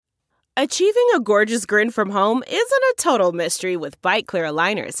Achieving a gorgeous grin from home isn't a total mystery with Byte Clear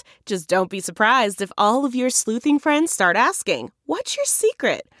aligners. Just don't be surprised if all of your sleuthing friends start asking, "What's your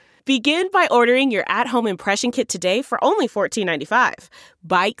secret?" Begin by ordering your at-home impression kit today for only $14.95.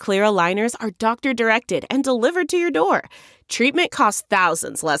 Byte Clear aligners are doctor-directed and delivered to your door. Treatment costs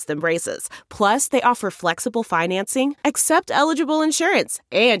thousands less than braces. Plus, they offer flexible financing, accept eligible insurance,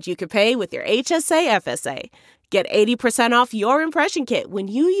 and you can pay with your HSA FSA. Get 80% off your impression kit when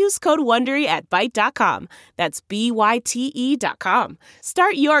you use code WONDERY at Byte.com. That's BYTE.com.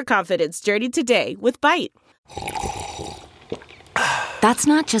 Start your confidence journey today with Byte. That's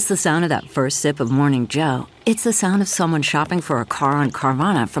not just the sound of that first sip of Morning Joe. It's the sound of someone shopping for a car on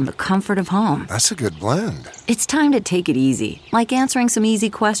Carvana from the comfort of home. That's a good blend. It's time to take it easy, like answering some easy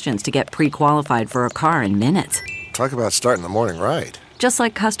questions to get pre-qualified for a car in minutes. Talk about starting the morning right. Just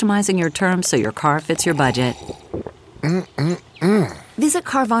like customizing your terms so your car fits your budget. Visit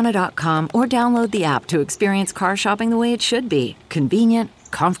Carvana.com or download the app to experience car shopping the way it should be. Convenient,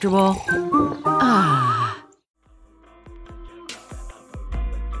 comfortable. Ah.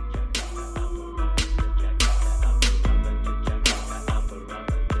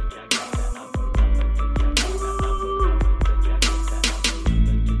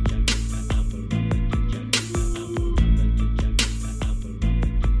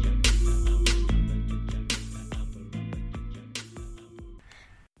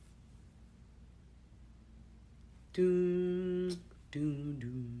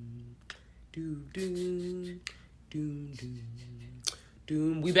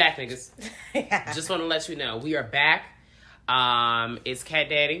 We back, niggas. Just want to let you know we are back. It's Cat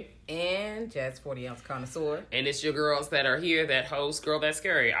Daddy and Jazz 40 Ounce Connoisseur, and it's your girls that are here that host Girl That's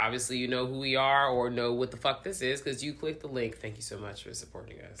Scary. Obviously, you know who we are or know what the fuck this is because you clicked the link. Thank you so much for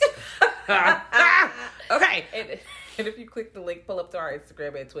supporting us. Okay. And if you click the link, pull up to our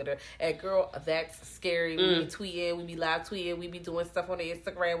Instagram and Twitter at Girl That's Scary. We be tweeting, we be live tweeting, we be doing stuff on the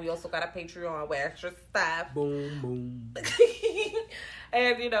Instagram. We also got a Patreon with extra stuff. Boom, boom.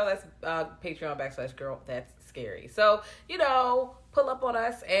 And, that's Patreon / Girl That's Scary. So, pull up on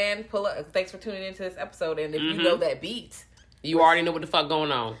us and pull up. Thanks for tuning into this episode. And if you know that beat, you already know what the fuck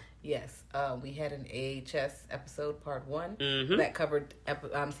going on. Yes. We had an AHS episode, part 1, that covered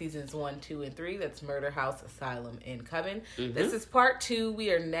seasons 1, 2, and 3. That's Murder House, Asylum, and Coven. This is part 2.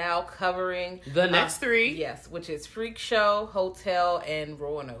 We are now covering the next 3. Yes, which is Freak Show, Hotel, and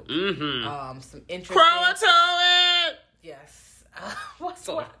Roanoke. Some interesting. Croatoan! Yes. What's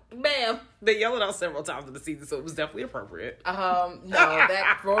what? Ma'am. They yelled out several times in the season, so it was definitely appropriate. No,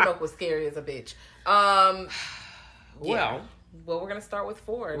 that Roanoke was scary as a bitch. Yeah. Well, we're going to start with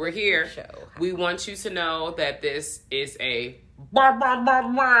 4. We're here. Show. We want you to know that this is a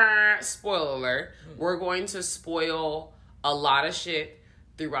spoiler alert. We're going to spoil a lot of shit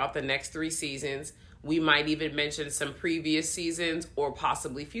throughout the next 3 seasons. We might even mention some previous seasons or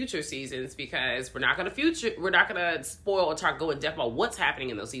possibly future seasons because we're not going to spoil or go in depth about what's happening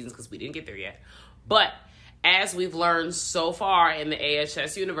in those seasons because we didn't get there yet. But as we've learned so far in the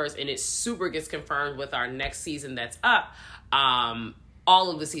AHS universe, and it super gets confirmed with our next season that's up, all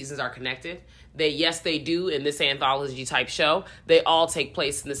of the seasons are connected. They do in this anthology type show. They all take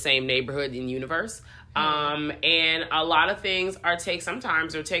place in the same neighborhood and universe. And a lot of things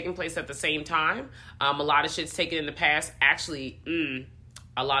sometimes are taking place at the same time. A lot of shit's taken in the past. Actually,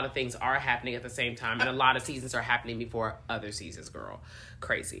 a lot of things are happening at the same time. And a lot of seasons are happening before other seasons, girl.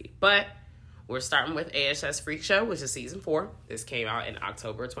 Crazy. But we're starting with AHS Freak Show, which is season 4. This came out in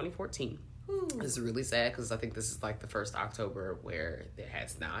October 2014. This is really sad because I think this is like the first October where there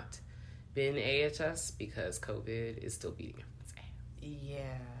has not been AHS because COVID is still beating its ass.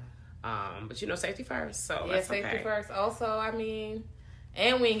 Yeah. But safety first. So yeah, that's safety okay. first. Also, and we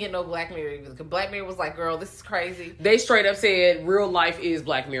ain't get no Black Mirror because Black Mirror was like, "Girl, this is crazy." They straight up said real life is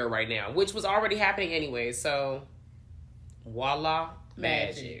Black Mirror right now, which was already happening anyway. So, voila,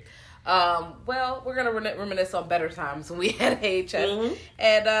 magic. Well, we're gonna reminisce on better times when we had AHS,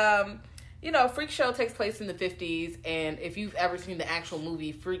 and Freak Show takes place in the 50s, and if you've ever seen the actual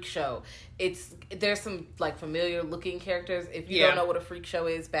movie Freak Show, there's some like familiar looking characters. If you don't know what a freak show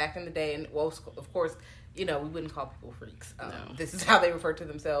is back in the day, and well, of course, we wouldn't call people freaks. No. This is how they refer to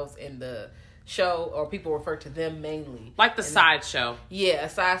themselves in the show, or people refer to them mainly. Like the sideshow. Yeah, a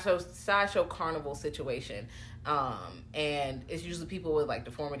sideshow carnival situation. And it's usually people with like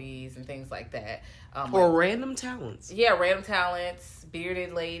deformities and things like that. Or random talents. Yeah, random talents,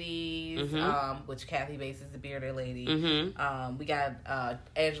 bearded ladies, which Kathy Bates is the bearded lady. We got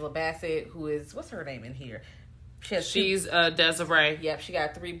Angela Bassett, who is, what's her name in here? She's Desiree. Yep, she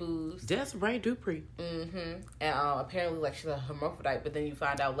got 3 boobs. Desiree Dupree. And apparently, like, she's a hermaphrodite, but then you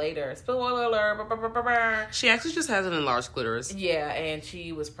find out later, spoiler alert, she actually just has an enlarged clitoris. Yeah, and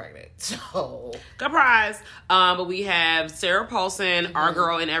she was pregnant. So surprise. But we have Sarah Paulson, our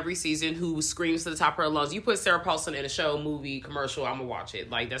girl in every season, who screams to the top of her lungs. You put Sarah Paulson in a show, movie, commercial, I'm gonna watch it.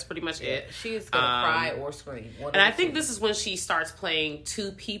 Like, that's pretty much it. She's gonna cry or scream. And I think this is when she starts playing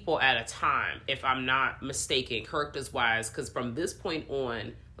 2 people at a time, if I'm not mistaken, characters wise, because from this point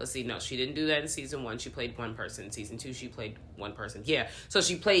on, let's see, no, she didn't do that in season 1. She played one person. In season 2, she played one person. Yeah, so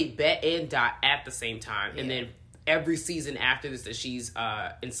she played Bet and Dot at the same time, and then every season after this that she's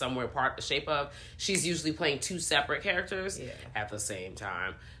in some way part the shape of, she's usually playing 2 separate characters at the same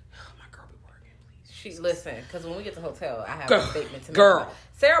time. Oh, my girl be working, please. Listen, because when we get to the hotel, I have a statement to make.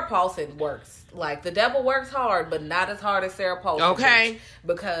 Sarah Paulson works. Like, the devil works hard, but not as hard as Sarah Paulson. Okay.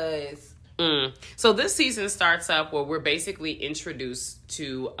 Because so this season starts up where we're basically introduced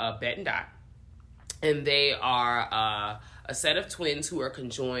to Bet and Dot, and they are a set of twins who are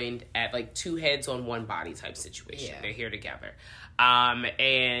conjoined at like 2 heads on 1 body type situation. They're here together,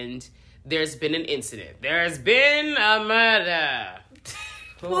 and there's been an incident. There's been a murder.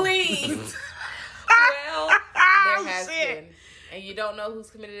 Please. Well, there has been, and you don't know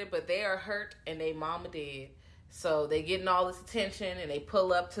who's committed it, but they are hurt and they mama dead. So they getting all this attention, and they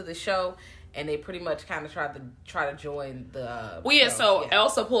pull up to the show, and they pretty much kind of try to join the. Well, yeah. So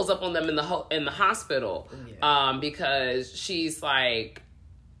Elsa pulls up on them in the hospital, because she's like,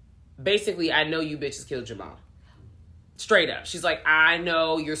 basically, I know you bitches killed your mom. Straight up, she's like, I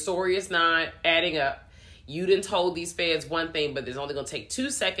know your story is not adding up. You done told these feds one thing, but there's only gonna take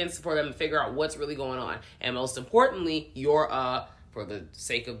 2 seconds for them to figure out what's really going on, and most importantly, you're for the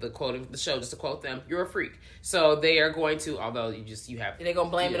sake of the quoting the show, just to quote them, you're a freak. So they are going to, although they're gonna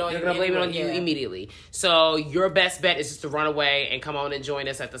blame it on you. They're gonna blame it on you immediately. So your best bet is just to run away and come on and join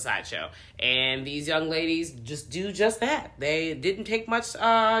us at the sideshow. And these young ladies just do just that. They didn't take much,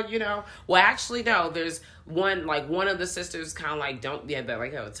 Well, actually, no. There's one of the sisters kind of like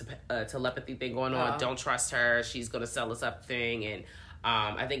a telepathy thing going on. Don't trust her. She's gonna sell us up thing. And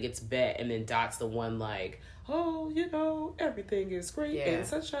I think it's Bet, and then Dot's the one like, oh, everything is great and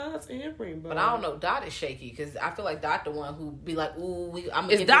sunshine and rainbow. But I don't know. Dot is shaky because I feel like Dot the one who be like, ooh,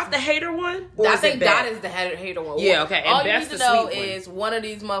 is Dot the hater one? I think Dot is the hater one. Yeah, okay. And all you Beth's need to the know sweet is one of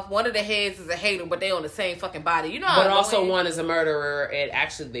the heads is a hater, but they on the same fucking body. You know how but also one is a murderer, and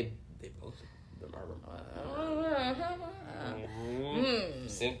actually they both the murderer.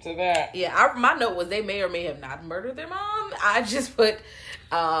 Sip to that. Yeah, my note was they may or may have not murdered their mom. I just put.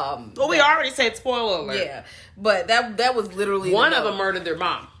 Well, we already said spoiler alert. Yeah, but that was literally one of them murdered their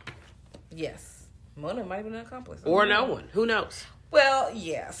mom. Yes, one of them might have been an accomplice, or no one. Who knows? Well,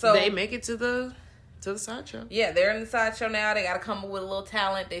 yeah. So they make it to the sideshow. Yeah, they're in the sideshow now. They got to come up with a little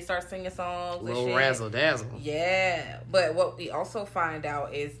talent. They start singing songs. Little razzle dazzle. Yeah, but what we also find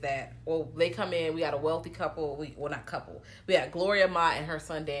out is that they come in. We got a wealthy couple. Not couple. We got Gloria Mott and her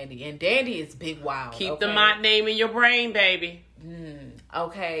son Dandy, and Dandy is big wild. Keep the Mott name in your brain, baby.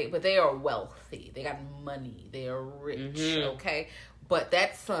 Okay, but they are wealthy. They got money. They are rich. Okay, but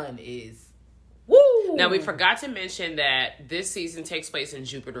that son is. Woo! Now, we forgot to mention that this season takes place in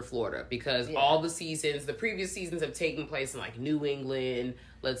Jupiter, Florida, because all the previous seasons have taken place in like New England.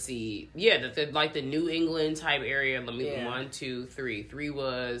 Let's see. Yeah, like the New England type area. Let me 1, 2, 3. 3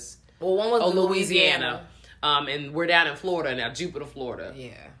 was. Well, one was Louisiana. And we're down in Florida now, Jupiter, Florida.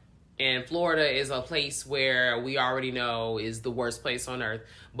 Yeah. And Florida is a place where we already know is the worst place on earth,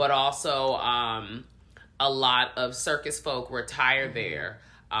 but also a lot of circus folk retire there.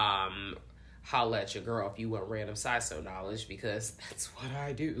 Holla at your girl if you want random sideshow knowledge, because that's what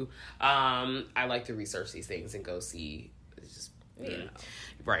I do. I like to research these things and go see.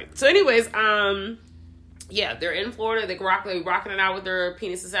 Right. So, anyways, they're in Florida. They're rocking it out with their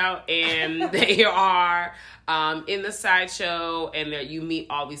penises out, and they are in the sideshow. And you meet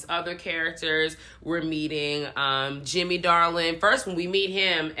all these other characters. We're meeting Jimmy Darlin. First, when we meet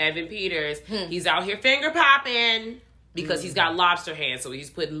him, Evan Peters, he's out here finger popping. Because he's got lobster hands, so he's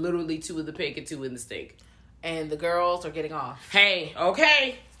putting literally 2 in the pig and 2 in the steak. And the girls are getting off. Hey,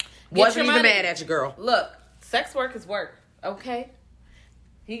 okay. Wasn't even mad at your girl. Look, sex work is work, okay?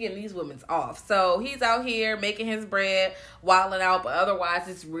 He getting these women's off. So he's out here making his bread, wilding out, but otherwise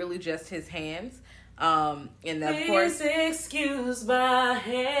it's really just his hands. And of course... Please excuse my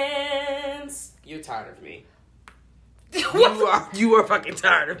hands. You're tired of me. You are fucking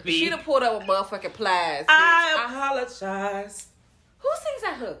tired of me. She done pulled up with motherfucking plies. I apologize. Who sings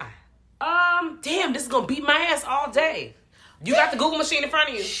that hook? Damn, this is gonna beat my ass all day. You got the Google machine in front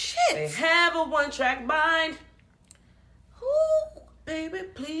of you. Shit. They have a 1-track mind. Baby,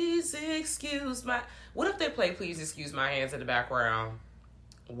 please excuse my... What if they play Please Excuse My Hands in the background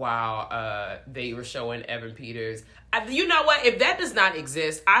while they were showing Evan Peters? You know what? If that does not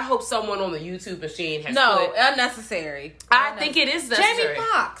exist, I hope someone on the YouTube machine has put... unnecessary. I think it is necessary. Jamie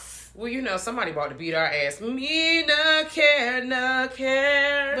Foxx. Well, you know, somebody about to beat our ass. Me no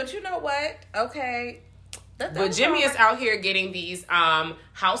care. But you know what? Okay. But Jimmy is out here getting these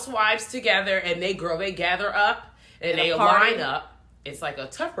housewives together, and they gather up, and they line up. It's like a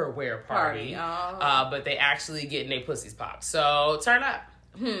Tupperware party. But they actually getting their pussies popped. So, turn up.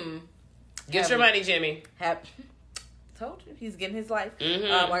 Get your money, Jimmy. Told you, he's getting his life.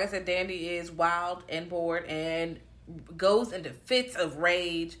 Like I said, Dandy is wild and bored and goes into fits of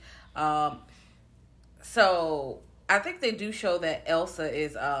rage. So, I think they do show that Elsa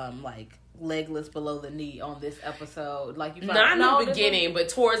is, like, legless below the knee on this episode. Like, you not in the beginning, but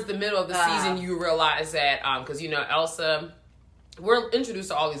towards the middle of the season, you realize that, because, you know, Elsa... We're introduced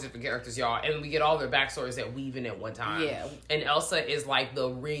to all these different characters, y'all, and we get all their backstories that weave in at one time. Yeah. And Elsa is like the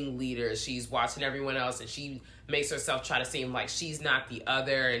ringleader. She's watching everyone else, and she makes herself try to seem like she's not the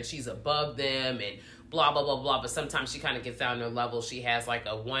other, and she's above them, and blah, blah, blah, blah. But sometimes she kind of gets down to their level. She has like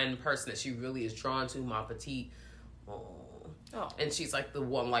a one person that she really is drawn to, Ma Petite. Oh. And she's like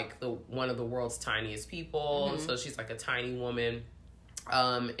one of the world's tiniest people. So she's like a tiny woman.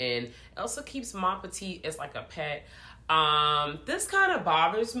 And Elsa keeps Ma Petite as like a pet. This kind of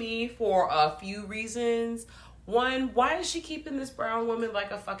bothers me for a few reasons. One, why is she keeping this brown woman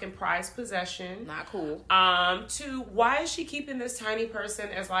like a fucking prized possession? Not cool. Two, why is she keeping this tiny person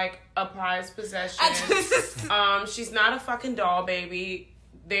as like a prized possession? She's not a fucking doll baby.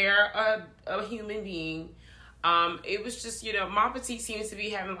 They're a human being. It was just, you know, Ma Petite seems to be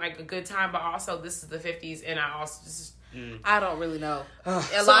having like a good time, but also this is the 50s, and I also just... I don't really know.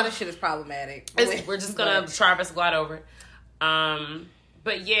 A lot of shit is problematic. We're just gonna try our best to glide over it.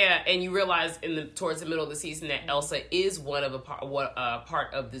 But yeah, and you realize towards the middle of the season that Elsa is one of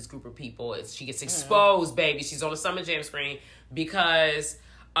part of this group of people. She gets exposed, baby. She's on the Summer Jam screen because,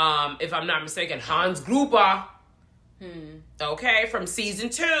 if I'm not mistaken, Hans Gruber, okay, from season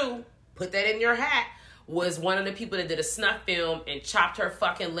 2, put that in your hat, was one of the people that did a snuff film and chopped her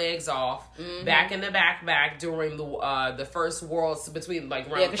fucking legs off back in the back during the first world between like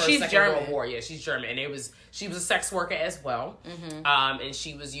around the first second World War. Yeah, she's German, and she was a sex worker as well. And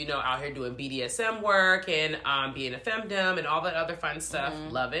she was, you know, out here doing BDSM work and being a femdom and all that other fun stuff.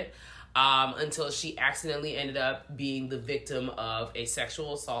 Love it. Until she accidentally ended up being the victim of a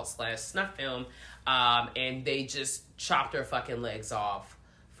sexual assault / snuff film, and they just chopped her fucking legs off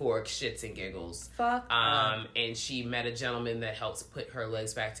for shits and giggles. And she met a gentleman that helps put her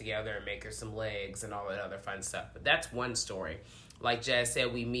legs back together and make her some legs and all that other fun stuff. But that's one story. Like Jazz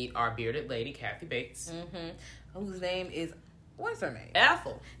said, we meet our bearded lady, Kathy Bates. Whose name is... What's her name?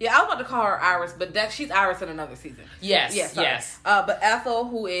 Ethel. Yeah, I was about to call her Iris, but she's Iris in another season. Yes. But Ethel,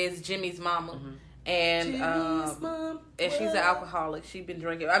 who is Jimmy's mama. And and she's an alcoholic. She's been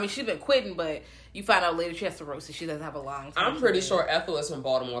drinking. I mean, she's been quitting, but you find out later she has cirrhosis. She doesn't have a lung. I'm pretty sure Ethel is from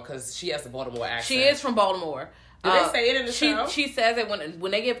Baltimore because she has the Baltimore accent. She is from Baltimore. Did they say it in the show? She says it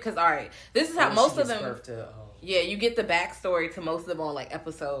when they get, because all right, this is how most of them. Yeah, you get the backstory to most of them on like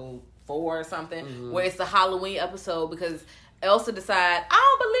episode 4 or something, where it's the Halloween episode because Elsa decide,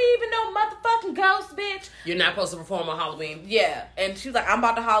 I don't believe in no motherfucking ghosts, bitch. You're not supposed to perform on Halloween. Yeah, and she's like, I'm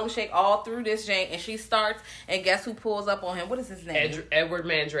about to Holly shake all through this jank, and she starts, and guess who pulls up on him? What is his name? Edward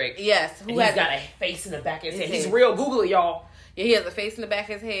Mandrake. Yes, he's got a face in the back of his head. He's real. Google it, y'all. Yeah, he has a face in the back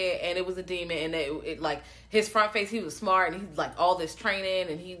of his head, and it was a demon, and it like his front face, he was smart, and he's like all this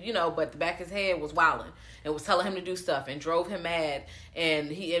training, and he, you know, but the back of his head was wilding. It was telling him to do stuff and drove him mad.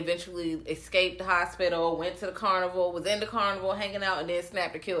 And he eventually escaped the hospital, went to the carnival, was in the carnival hanging out, and then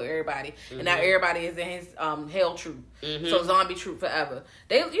snapped to kill everybody. And now everybody is in his hell troop. So zombie troop forever.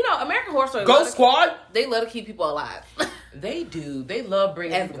 They, you know, American Horror Story. Ghost Squad. They love to keep people alive. They do. They love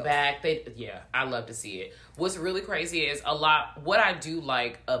bringing people back. I love to see it. What's really crazy is what I do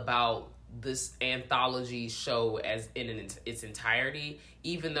like about this anthology show as in its entirety,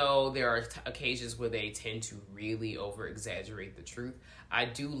 even though there are occasions where they tend to really over exaggerate the truth, I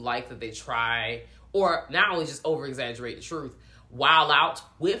do like that they try, or not only just over exaggerate the truth, wild out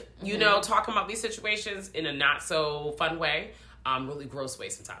with, you know, talking about these situations in a not so fun way, really gross way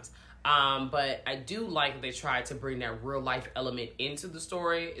sometimes. But I do like that they try to bring that real life element into the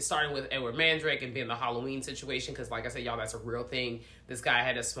story. It's starting with Edward Mandrake and being the Halloween situation, because like I said, y'all, that's a real thing. This guy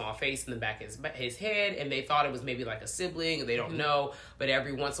had a small face in the back of his head, and they thought it was maybe like a sibling, and they don't know. But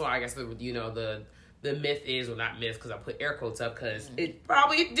every once in a while, I guess the myth is, well, not myth, because I put air quotes up, because it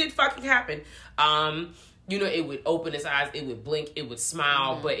probably did fucking happen. you know, it would open his eyes, it would blink, it would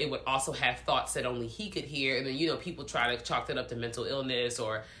smile, but it would also have thoughts that only he could hear. And then, you know, people try to chalk that up to mental illness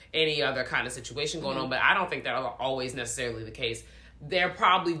or any other kind of situation going on, but I don't think that was always necessarily the case. There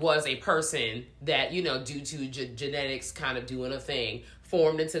probably was a person that, you know, due to genetics kind of doing a thing,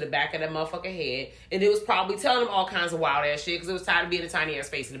 formed into the back of that motherfucker head, and it was probably telling him all kinds of wild ass shit because it was tired of being a tiny ass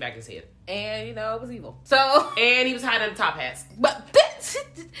face in the back of his head. And, you know, it was evil. So, and he was hiding under top hats. But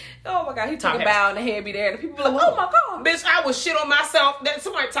oh my God, he took a bow and the head be there, and people were like, oh my God. Bitch, I would shit on myself. Then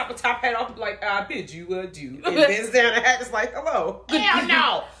somebody top a top hat off and be like, I bid you adieu. And bends down the hat is like, hello. Hell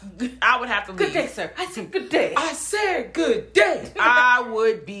no. I would have to leave. Good day, sir. I said good day. I said good day. I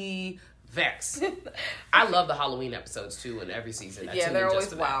would be vexed. I love the Halloween episodes too, in every season. They're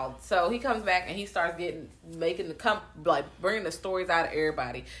always wild. So he comes back and he starts bringing the stories out of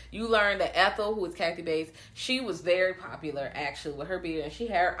everybody. You learn that Ethel, who is Kathy Bates, she was very popular actually with her beard, and she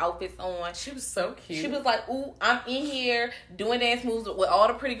had her outfits on. She was so cute. She was like, "Ooh, I'm in here doing dance moves with all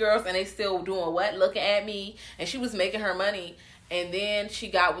the pretty girls, and they still doing what? Looking at me." And she was making her money. And then she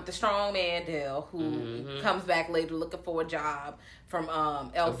got with the strong man, Dale, who comes back later looking for a job from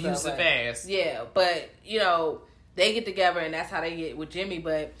Elsa. Abusive ass. Yeah, but, you know, they get together and that's how they get with Jimmy.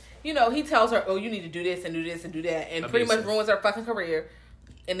 But, you know, he tells her, oh, you need to do this and do this and do that. And pretty much ruins her fucking career.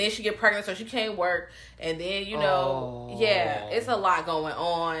 And then she get pregnant so she can't work. And then, you know, it's a lot going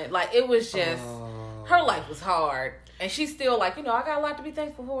on. Like, it was just, her life was hard. And she's still like, you know, I got a lot to be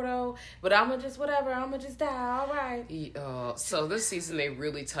thankful for, though. But I'm going to just, whatever, I'm going to just die, all right. So this season, they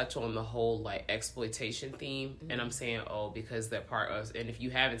really touch on the whole, like, exploitation theme. And I'm saying, because they're part of, and if you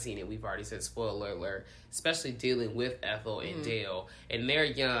haven't seen it, we've already said, spoiler alert, especially dealing with Ethel and Dale. And they're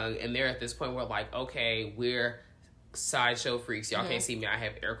young, and they're at this point where, like, okay, we're sideshow freaks. Y'all can't see me. I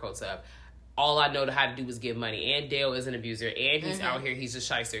have air quotes up. All I know how to do is give money. And Dale is an abuser. And he's out here. He's a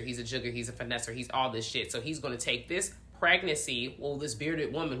shyster. He's a jugger. He's a finesser. He's all this shit. So he's going to take this pregnancy, this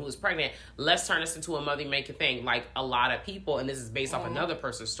bearded woman who is pregnant, let's turn this into a money-making thing. Like a lot of people, and this is based off another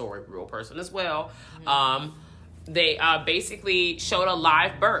person's story, real person as well. They basically showed a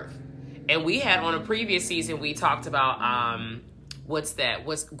live birth. And we had on a previous season, we talked about... what's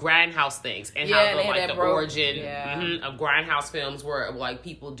Grindhouse things and how the origin of Grindhouse films were like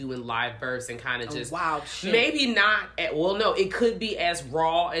people doing live births and kind of just wild shit. Maybe not it could be as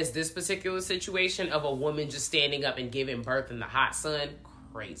raw as this particular situation of a woman just standing up and giving birth in the hot sun.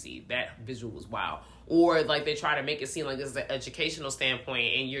 Crazy. That visual was wild. Or like they try to make it seem like this is an educational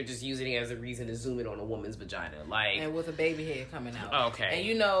standpoint and you're just using it as a reason to zoom in on a woman's vagina. Like, and with a baby head coming out. Okay. And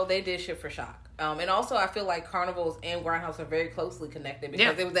you know, they did shit for shock. And also I feel like Carnivals and Grindhouse are very closely connected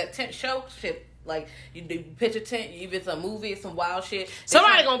because there was that tent show shit. Like, you pitch a tent, if it's a movie, it's some wild shit.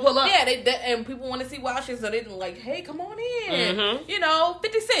 Somebody gonna pull up. Yeah, and people want to see wild shit, so they like, hey, come on in. You know,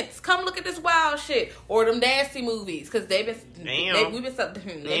 50 cents, come look at this wild shit. Or them nasty movies, because they've been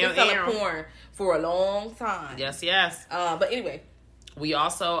selling porn for a long time. Yes. But anyway. We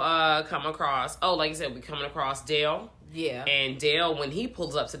also come across, like you said, we coming across Dale. Yeah. And Dale, when he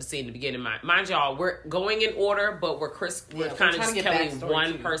pulls up to the scene at the beginning, mind y'all, we're going in order, but we're kind of just telling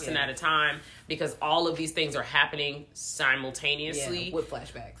one person at a time because all of these things are happening simultaneously. Yeah, with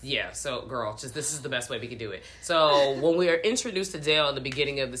flashbacks. Yeah, so girl, this is the best way we can do it. So when we are introduced to Dale at the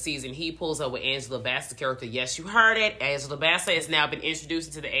beginning of the season, he pulls up with Angela Bassett's character. Yes, you heard it. Angela Bassett has now been introduced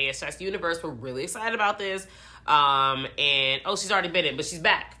into the ASS universe. We're really excited about this. And she's already been in, but she's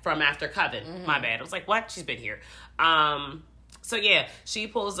back from after Coven. My bad. I was like, what? She's been here. So yeah, she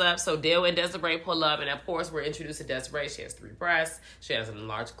pulls up. So Dale and Desiree pull up, and of course we're introduced to Desiree. She has 3 breasts. She has an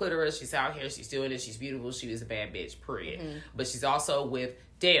enlarged clitoris. She's out here. She's doing it. She's beautiful. She is a bad bitch. Period. But she's also with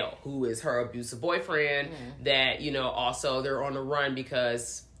Dale, who is her abusive boyfriend. That also they're on the run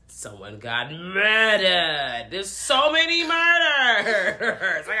because someone got murdered. There's so many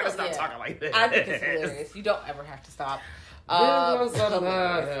murders. I gotta stop talking like this. I think it's hilarious. You don't ever have to stop. Also,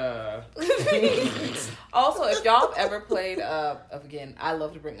 if y'all have ever played again, I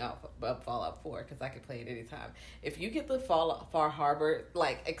love to bring up Fallout 4 because I can play it anytime. If you get the Far Harbor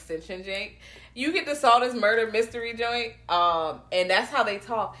extension joint, you get the Salt Murder mystery joint, and that's how they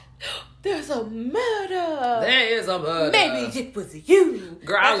talk. There's a murder. There is a murder. Maybe it was you.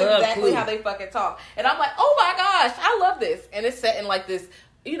 Girl, that's I love exactly Clue. How they fucking talk, and I'm like, oh my gosh, I love this, and it's set in this.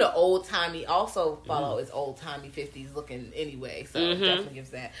 Old timey. Also, Fallout is old timey 50s looking anyway, so it definitely gives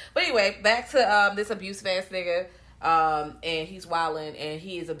that. But anyway, back to this abusive ass nigga, and he's wilding, and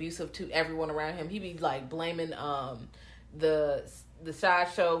he is abusive to everyone around him. He be blaming the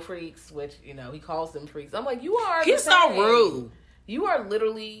sideshow freaks, which he calls them freaks. I'm like, you are. He's so rude. You are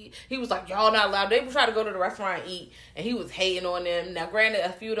literally... He was like, y'all not allowed. They try to go to the restaurant and eat, and he was hating on them. Now, granted,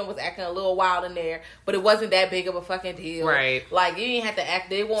 a few of them was acting a little wild in there, but it wasn't that big of a fucking deal. Right. Like, you didn't have to act...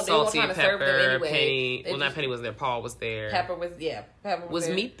 They won't Salty, trying to Pepper, serve them anyway. Penny... Well, not Penny was there. Paul was there. Pepper was... Yeah, Pepper was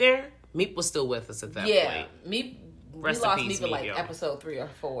there. Meep there? Meep was still with us at that point. Yeah, Meep... We lost peace, Meep in, like, yo. episode 3 or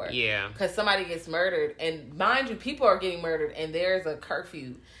 4. Yeah. Because somebody gets murdered, and mind you, people are getting murdered, and there's a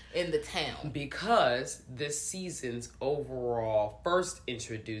curfew in the town. Because this season's overall first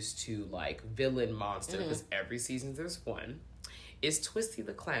introduced to, like, villain monster, because every season there's one, is Twisty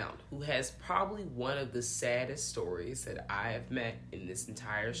the Clown, who has probably one of the saddest stories that I have met in this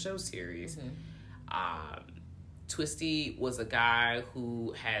entire show series. Twisty was a guy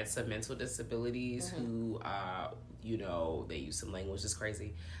who had some mental disabilities, who, you know, they use some language that's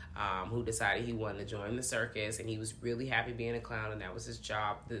crazy, who decided he wanted to join the circus, and he was really happy being a clown, and that was his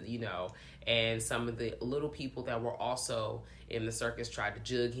job, you know, and some of the little people that were also in the circus tried to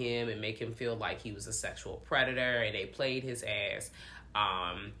jug him and make him feel like he was a sexual predator, and they played his ass,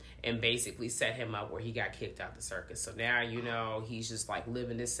 and basically set him up where he got kicked out the circus. So now, you know, he's just like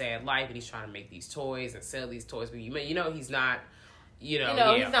living this sad life, and he's trying to make these toys and sell these toys, but you know he's not, you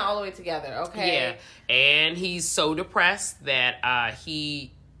know, he's not all the way together, okay? Yeah, and he's so depressed that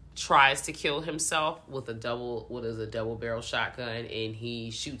he tries to kill himself with a double barrel shotgun, and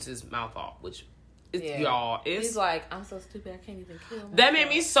he shoots his mouth off, which y'all is... He's like, I'm so stupid, I can't even kill myself. That made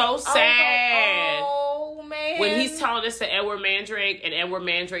me so sad. Oh, man. When he's telling this to Edward Mandrake, and Edward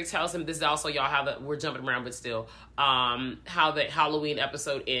Mandrake tells him, this is also, y'all, how we're jumping around, but still, how the Halloween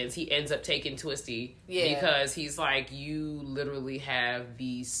episode ends. He ends up taking Twisty because he's like, you literally have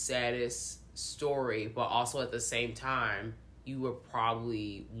the saddest story, but also at the same time, you were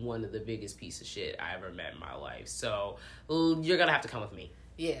probably one of the biggest piece of shit I ever met in my life. So you're gonna have to come with me.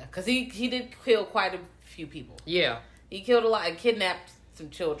 Yeah, because he did kill quite a few people. Yeah, he killed a lot and kidnapped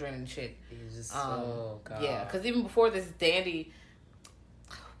some children and shit. He's just oh god. Yeah, because even before this, Dandy,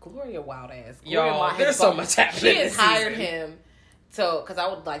 Gloria wild ass. Y'all, there's so much happening. She has hired him. So, because I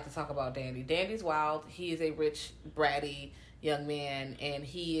would like to talk about Dandy. Dandy's wild. He is a rich, bratty young man, and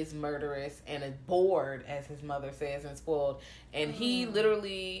he is murderous and bored, as his mother says, and spoiled. And he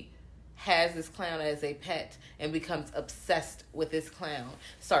literally has this clown as a pet and becomes obsessed with this clown.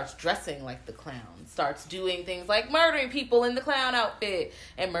 Starts dressing like the clown. Starts doing things like murdering people in the clown outfit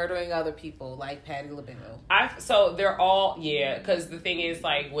and murdering other people like Patti LaBelle. So they're all, because the thing is,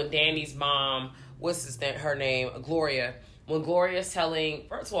 like, when Dandy's mom, her name? Gloria. When Gloria's telling,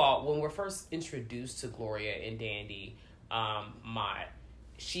 first of all, when we're first introduced to Gloria and Dandy,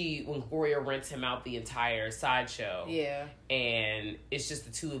 when Gloria rents him out the entire sideshow, and it's just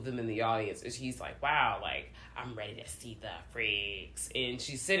the two of them in the audience, and she's like, wow, like, I'm ready to see the freaks, and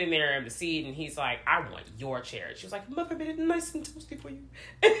she's sitting there in the seat, and he's like, I want your chair. She was like, mother made it nice and toasty for you,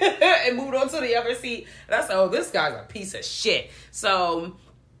 and moved on to the other seat, and I said, oh, this guy's a piece of shit. So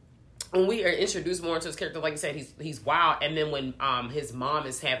when we are introduced more into his character, like you said, he's wild. And then when his mom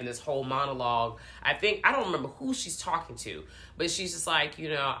is having this whole monologue, I don't remember who she's talking to, but she's just like, you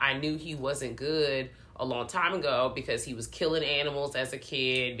know, I knew he wasn't good a long time ago because he was killing animals as a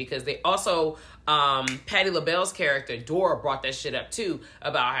kid. Because they also, Patti LaBelle's character, Dora, brought that shit up too,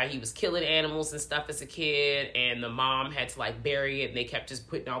 about how he was killing animals and stuff as a kid, and the mom had to like bury it, and they kept just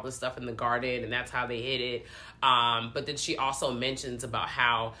putting all this stuff in the garden, and that's how they hid it. But then she also mentions about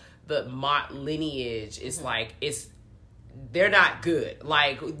how the Mott lineage is like, they're not good.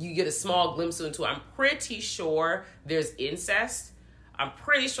 Like, you get a small glimpse into it. I'm pretty sure there's incest. I'm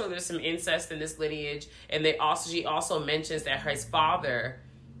pretty sure there's some incest in this lineage. And she also mentions that his father,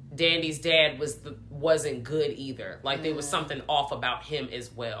 Dandy's dad, wasn't good either. Like, there was something off about him as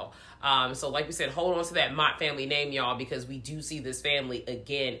well. So like we said, hold on to that Mott family name, y'all, because we do see this family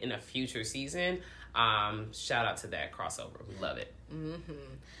again in a future season. Shout out to that crossover. We love it. Mm-hmm.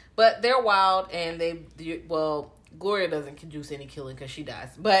 But they're wild, and Gloria doesn't conduce any killing because she dies.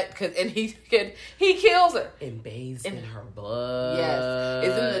 He kills her and bathes in her blood. Yes,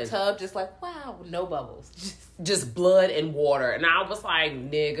 is in the tub, just like, wow, no bubbles, just blood and water. And I was like,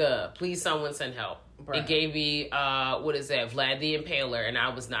 nigga, please someone send help. Right. It gave me Vlad the Impaler, and I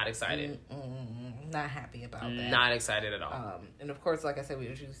was not excited. Not happy about that. Not excited at all. And of course, like I said, we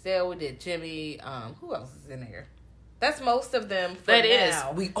introduced Dale, we did Jimmy. Who else is in there? That's most of them for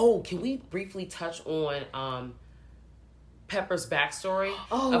now. Can we briefly touch on Pepper's backstory?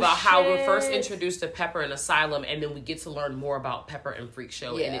 About how we're first introduced to Pepper in Asylum, and then we get to learn more about Pepper in Freak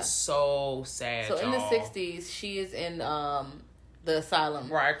Show, and it's so sad, So in the 60s, she is in the asylum.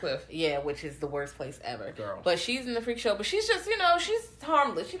 Briarcliff. Yeah, which is the worst place ever. Girl. But she's in the freak show. But she's just, she's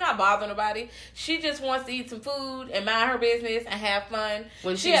harmless. She's not bothering nobody. She just wants to eat some food and mind her business and have fun.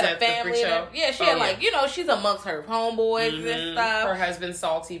 When she she's had at a family. the freak show? She had she's amongst her homeboys and stuff. Her husband's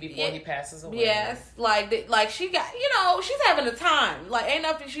salty before he passes away. Yes. She got, she's having a time. Like, ain't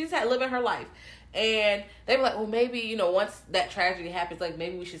nothing. She's living her life. And they were like, well, maybe, once that tragedy happens, like,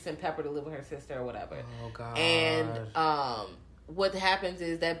 maybe we should send Pepper to live with her sister or whatever. Oh, God. And what happens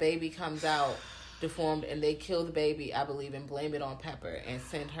is that baby comes out deformed, and they kill the baby, I believe, and blame it on Pepper and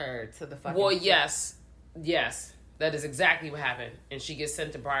send her to the fucking... Well, yes. That is exactly what happened. And she gets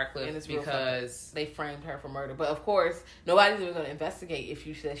sent to Briarcliff because... They framed her for murder. But, of course, nobody's even going to investigate if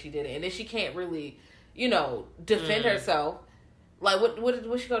she says she did it. And then she can't really, defend herself. Like,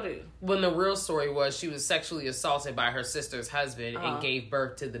 what she gonna do? When the real story was she was sexually assaulted by her sister's husband and gave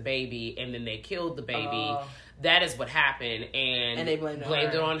birth to the baby, and then they killed the baby. That is what happened, and they blamed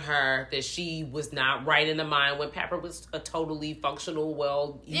it on her that she was not right in the mind when Pepper was a totally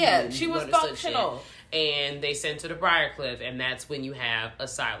functional, she was functional. And they sent her to Briarcliff, and that's when you have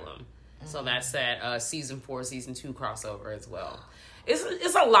Asylum. So that's that season 4, season 2 crossover as well.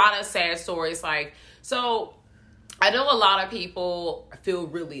 It's a lot of sad stories. I know a lot of people feel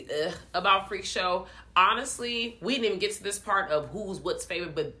really about Freak Show. Honestly, we didn't even get to this part of what's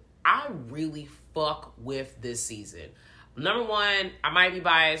favorite, but I really fuck with this season. Number one, I might be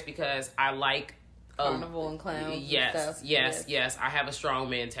biased because I like Carnival and clowns. Yes. I have a strong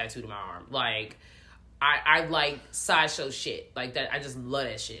man tattooed on my arm. Like, I like sideshow shit like that. I just love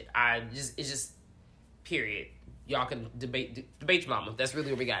that shit. It's just period. Y'all can debate your mama. That's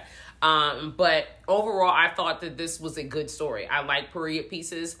really what we got. But overall, I thought that this was a good story. I like period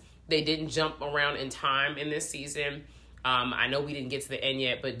pieces. They didn't jump around in time in this season. I know we didn't get to the end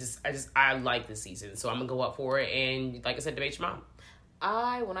yet, but I like this season. So I'm going to go up for it. And like I said, debate your mom.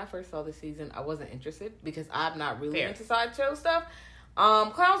 When I first saw this season, I wasn't interested because I'm not really into sideshow stuff.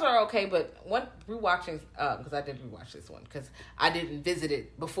 Clowns are okay, but rewatching, because I did rewatch this one because I didn't visit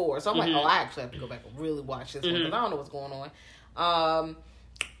it before, so I'm like, I actually have to go back and really watch this one because I don't know what's going on.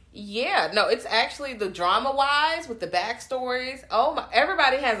 It's actually the drama wise with the backstories.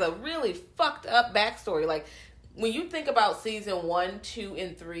 Everybody has a really fucked up backstory. Like when you think about season 1, 2,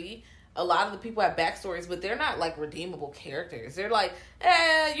 and 3. A lot of the people have backstories, but they're not like redeemable characters. They're like,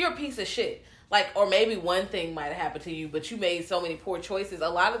 you're a piece of shit. Like, or maybe one thing might have happened to you, but you made so many poor choices. A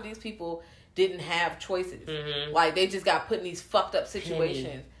lot of these people didn't have choices. Mm-hmm. Like, they just got put in these fucked up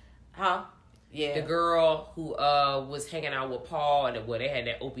situations. Huh? Yeah. The girl who was hanging out with Paul, and they had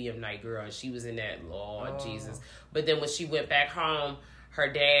that opium night girl, and she was in that, Lord Jesus. But then when she went back home, her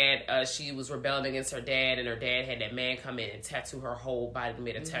dad, she was rebelling against her dad, and her dad had that man come in and tattoo her whole body,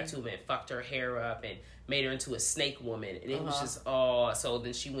 made a tattoo and fucked her hair up and made her into a snake woman. And it was just, so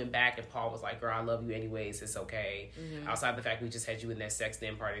then she went back and Paul was like, girl, I love you anyways, it's okay. Outside the fact we just had you in that sex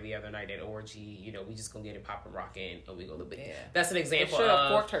den party the other night, that orgy, we just gonna get it poppin' rockin' and we go a little bit. Yeah. That's an example should have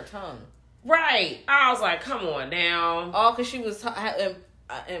forked her tongue. Right. I was like, come on now. Because she was...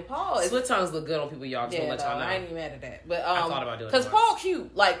 And Paul is... Split tongues look good on people, y'all. Just let y'all know. I ain't even mad at that. But I thought about doing it. Because Paul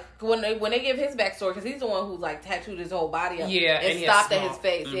cute. Like, when they give his backstory, because he's the one who, like, tattooed his whole body up. Yeah, and stopped at his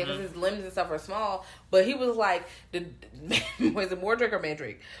face. Mm-hmm. Yeah, because his limbs and stuff are small. But he was like... was it Mordrick or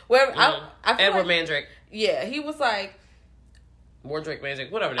Mandrake? Whatever. Edward Mandrake. Yeah, he was like... Mordrick,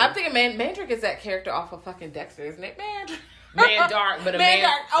 Mandrake, whatever. I'm thinking Mandrake is that character off of fucking Dexter, isn't it? Mandark, but a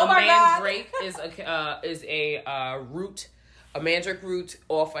Mandrake is a root... A mandrake root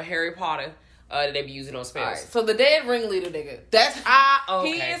off of Harry Potter that they be using on spells. Right, so the dead ringleader nigga. That's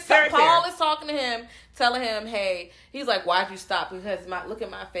okay. He is. Very Paul fair. is talking to him, telling him, "Hey," he's like, "Why'd you stop?" Because look at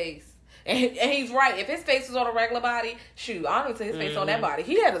my face, and he's right. If his face was on a regular body, shoot, I don't even see his face on that body.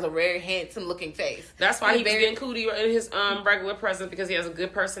 He had a very handsome looking face. That's why he was getting cootie in his regular presence, because he has a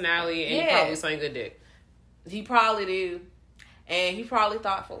good personality and he probably sang good dick. He probably do, and he probably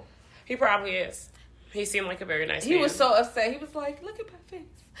thoughtful. He probably is. He seemed like a very nice man. He was so upset. He was like, look at my face.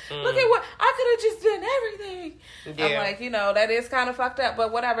 Look at what... I could have just done everything. Yeah. I'm like, that is kind of fucked up.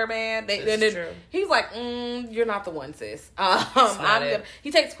 But whatever, man. True. He's like, you're not the one, sis.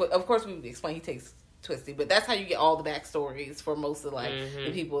 He takes... Of course, we would explain he takes Twisty. But that's how you get all the backstories for most of,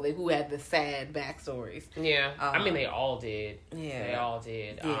 the people who had the sad backstories. Yeah. I mean, they all did. Yeah. They all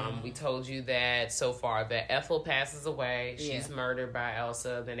did. Yeah. We told you that so far that Ethel passes away. She's murdered by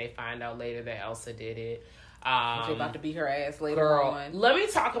Elsa. Then they find out later that Elsa did it. She's about to beat her ass later on. Let me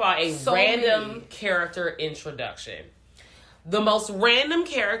talk about a random character introduction. The most random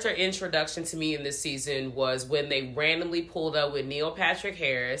character introduction to me in this season was when they randomly pulled up with Neil Patrick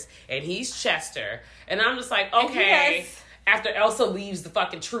Harris, and he's Chester. And I'm just like, okay. after Elsa leaves the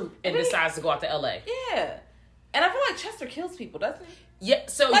fucking troop and decides to go out to LA. Yeah. And I feel like Chester kills people, doesn't he? Yeah,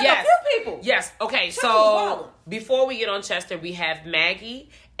 so like yes. a few people. Yes, okay, Chester's so wild. before we get on Chester, we have Maggie,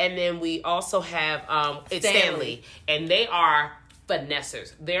 and then we also have it's Stanley. And they are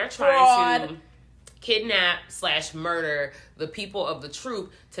finessers. They're trying to kidnap / murder the people of the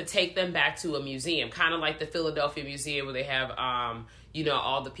troop to take them back to a museum, kind of like the Philadelphia Museum where they have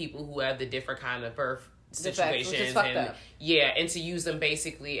all the people who have the different kind of birth situations and and to use them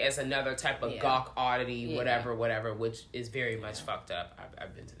basically as another type of gawk oddity, whatever, which is very much fucked up.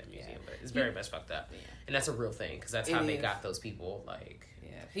 I've been to that museum, but it's very much fucked up, and that's a real thing because that's how they got those people. Like,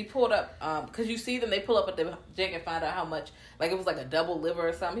 he pulled up because you see them. They pull up at the jig and find out how much. Like it was like a double liver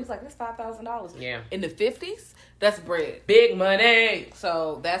or something. He's like, that's $5,000. Yeah, in the 50s, that's bread, big money.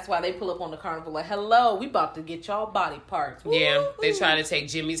 So that's why they pull up on the carnival like, hello, we about to get y'all body parts. Woo-hoo. Yeah, they try to take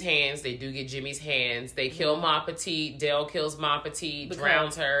Jimmy's hands. They do get Jimmy's hands. They kill Ma Petite. Dale kills Ma Petite,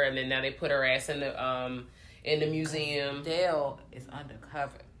 drowns her, and then now they put her ass in the museum. Dale is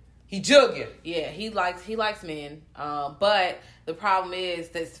undercover. He jugging. Yeah, he likes men. But the problem is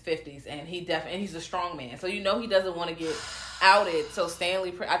that it's the 50s, and he's a strong man, so he doesn't want to get outed. So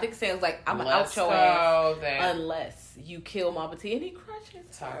I think Stanley's like, I'm gonna out your ass unless you kill Ma Petite, and he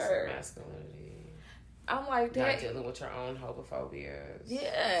crushes her. Toxic masculinity. I'm like, not dealing with your own homophobias.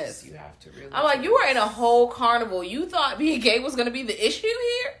 Yes, you have to really. I'm like, you were in a whole carnival. You thought being gay was going to be the issue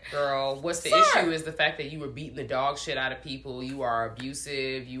here, girl. What's the issue is the fact that you were beating the dog shit out of people. You are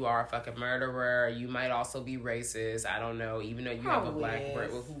abusive. You are a fucking murderer. You might also be racist. I don't know. Even though you have a black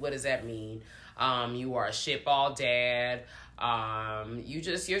birth, what does that mean? You are a shitball dad. You're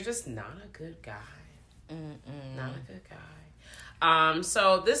just not a good guy. Not a good guy.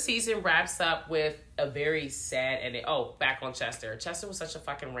 So this season wraps up with a very sad ending. Oh, back on Chester. Chester was such a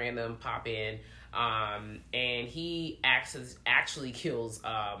fucking random pop in. And he actually kills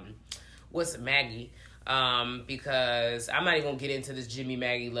Maggie. Because I'm not even gonna get into this Jimmy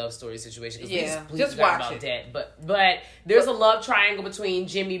Maggie love story situation. Just watch it. Dead. But there's a love triangle between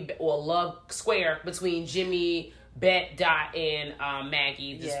love square between Jimmy, Bet, Dot, and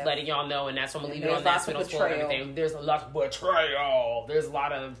Maggie. Just letting y'all know, and that's why I'm gonna leave it on that so we don't spoil everything. There's a lot of betrayal. There's a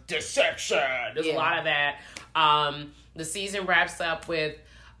lot of deception. There's a lot of that. The season wraps up with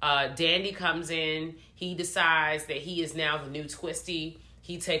Dandy comes in. He decides that he is now the new Twisty.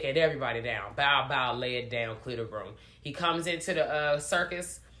 He taking everybody down. Bow, lay it down, clear the room. He comes into the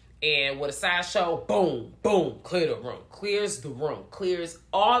circus, and with a sideshow, boom, clear the room. Clears the room. Clears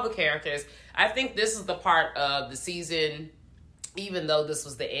all the characters. I think this is the part of the season, even though this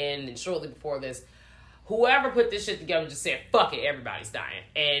was the end, and shortly before this, whoever put this shit together just said, fuck it, everybody's dying.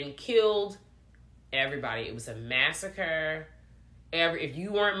 And killed everybody. It was a massacre. If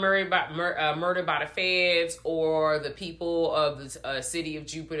you weren't murdered by the feds or the people of the city of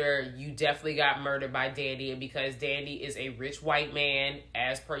Jupiter, you definitely got murdered by Dandy. And because Dandy is a rich white man,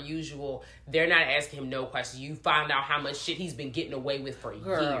 as per usual, they're not asking him no questions. You find out how much shit he's been getting away with for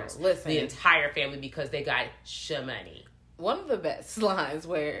years. Listen, the entire family, because they got money. One of the best lines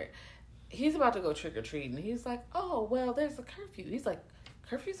where he's about to go trick-or-treating. He's like, oh, well, there's a curfew. He's like,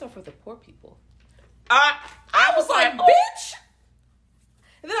 curfews are for the poor people. I was like, bitch!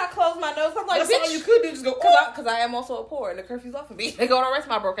 And then I closed my nose. I'm like, that's bitch. all you could do, just go, because I am also a poor, and the curfew's off of me. They go to arrest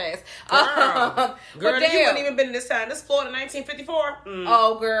my broke ass. Girl, you wouldn't even been in this time. This Florida 1954.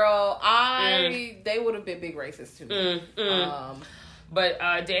 Oh, girl. They would have been big racists to me. But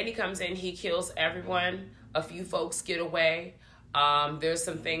Danny comes in. He kills everyone. A few folks get away. There's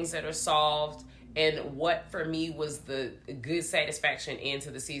some things that are solved. And what, for me, was the good satisfaction into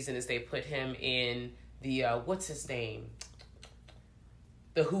the season is they put him in the, what's his name?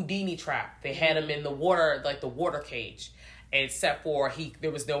 The Houdini trap. They had him in the water, like the water cage, except for there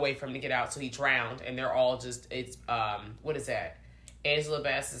was no way for him to get out, so he drowned. And they're all what is that? Angela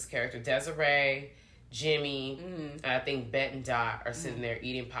Bassett's character, Desiree, Jimmy, I think Bet and Dot are sitting there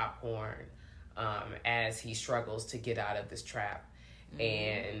eating popcorn as he struggles to get out of this trap.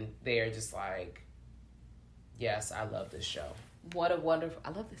 And they're just like, yes, I love this show. What a wonderful,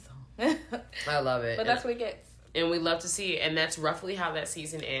 I love this song. I love it. But that's what it gets. And we love to see it. And that's roughly how that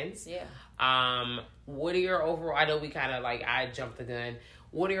season ends. Yeah. What are your overall... I know we kind of, I jumped the gun.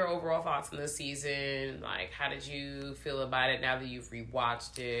 What are your overall thoughts on this season? Like, how did you feel about it now that you've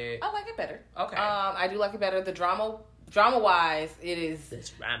rewatched it? I like it better. Okay. I do like it better. The drama-wise, it is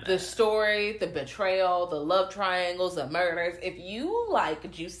the story, the betrayal, the love triangles, the murders. If you like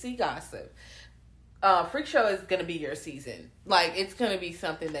juicy gossip, Freak Show is going to be your season. It's going to be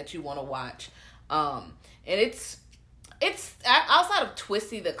something that you want to watch. And it's outside of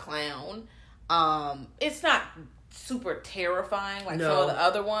Twisty the Clown, it's not super terrifying like some of the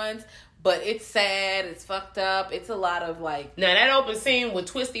other ones. But it's sad. It's fucked up. It's a lot of like... Now, that open scene with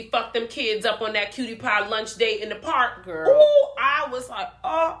Twisty fucked them kids up on that cutie pie lunch date in the park. Girl. Ooh, I was like,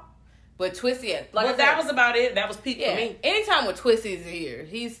 oh. But Twisty... But that was about it. That was peak for me. Anytime when Twisty's here,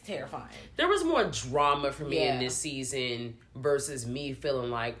 he's terrifying. There was more drama for me in this season versus me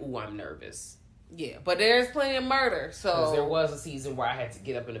feeling like, ooh, I'm nervous. Yeah, but there's plenty of murder, so... Because there was a season where I had to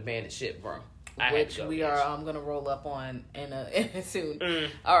get up and abandon shit, bro. Which we are going to roll up on in soon.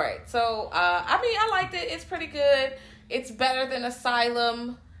 All right. So, I liked it. It's pretty good. It's better than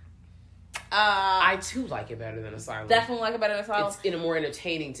Asylum. I, too, like it better than Asylum. Definitely like it better than Asylum. It's more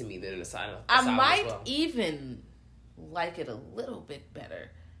entertaining to me than Asylum. I might even like it a little bit better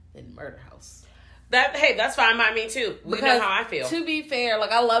than Murder House. That's fine by me, too. We know how I feel. To be fair,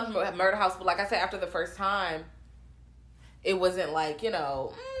 like, I love Murder House, but like I said, after the first time, it wasn't like,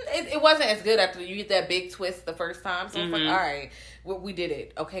 it wasn't as good after you get that big twist the first time. So it's like, all right, we did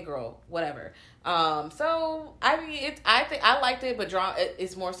it. Okay, girl, whatever. So I mean, I think I liked it, but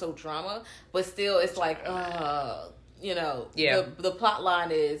it's more so drama. But still, it's like, the plot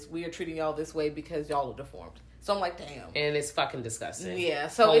line is we are treating y'all this way because y'all are deformed. So I'm like, damn, and it's fucking disgusting. Yeah,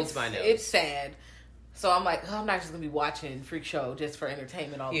 so my nose. It's sad. So I'm like, I'm not just going to be watching Freak Show just for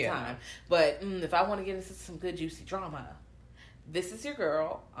entertainment all the time. But if I want to get into some good, juicy drama, this is your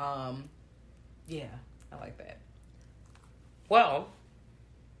girl. Yeah, I like that. Well,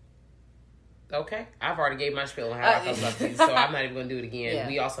 okay. I've already gave my spiel on how I felt about these, so I'm not even going to do it again. Yeah.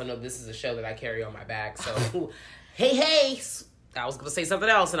 We also know this is a show that I carry on my back. So, hey. I was going to say something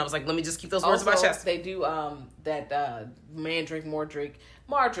else, and I was like, let me just keep those words in my chest. They do that Man Drink, Mordrick.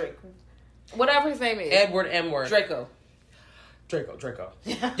 Whatever his name is. Edward M. Word. Draco. Yo,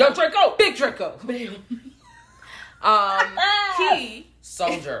 Draco! Big Draco. He...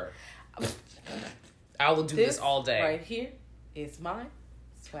 Soldier. I will do this all day. Right here is my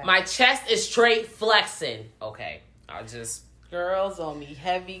swag. My chest is straight flexing. Okay. I'll just... Girls on me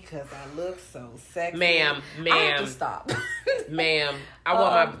heavy because I look so sexy. Ma'am. I have to stop. Ma'am. I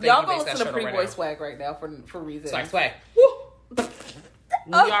want my... Y'all go listen to Pretty Boy Swag right now for reasons. Swag. Woo!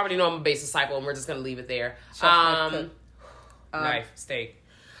 You already know I'm a base disciple, and we're just going to leave it there. Knife, steak.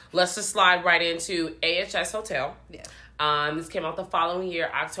 Let's just slide right into AHS Hotel. Yeah. This came out the following year,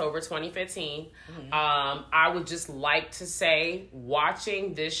 October 2015. I would just like to say,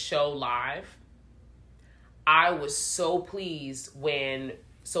 watching this show live, I was so pleased when...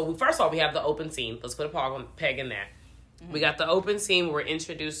 So, first of all, we have the open scene. Let's put a peg in that. We got the open scene where we're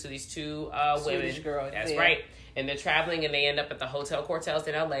introduced to these two women. Girls, That's right. And they're traveling, and they end up at the Hotel Cortez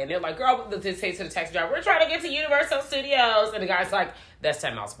in LA. And they're like, girl, they say to the taxi driver, we're trying to get to Universal Studios. And the guy's like, that's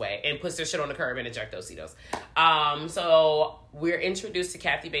 10 miles away. And puts their shit on the curb and eject those Cetos. So we're introduced to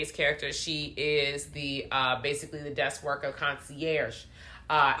Kathy Bates' character. She is the basically the desk worker concierge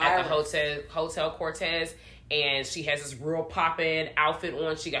at the Hotel Cortez. And she has this real poppin' outfit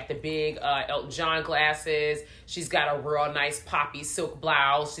on. She got the big Elton John glasses. She's got a real nice poppy silk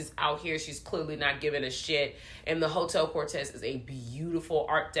blouse. She's out here. She's clearly not giving a shit. And the Hotel Cortez is a beautiful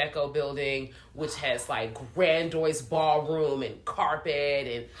Art Deco building, which has like Grandoy's ballroom and carpet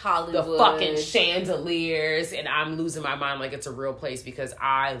and Hollywood. The fucking chandeliers. And I'm losing my mind like it's a real place because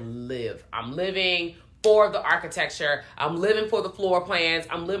I'm living for the architecture. I'm living for the floor plans.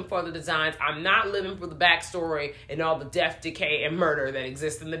 I'm living for the designs. I'm not living for the backstory and all the death, decay, and murder that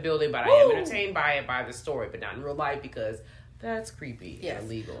exists in the building, but I am entertained by the story, but not in real life because that's creepy and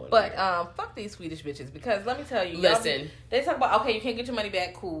illegal. But fuck these Swedish bitches because let me tell you. Listen. They talk about, okay, you can't get your money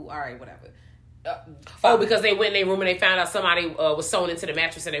back. Cool. All right, whatever. Because they went in their room and they found out somebody was sewn into the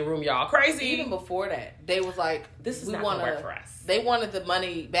mattress in their room, y'all. Crazy. Even before that, they was like, this is not going to work for us. They wanted the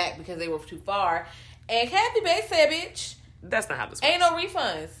money back because they were too far. And Kathy Bates said, bitch, that's not how this works. Ain't no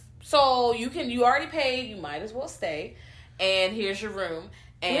refunds. So you already paid, you might as well stay. And here's your room.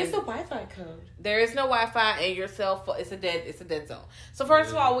 And where's the Wi-Fi code? There is no Wi-Fi and your cell phone, it's a dead zone. So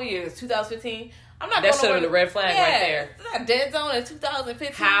first of all, what year is 2015? I'm not that should have been the red flag right there. It's not dead zone in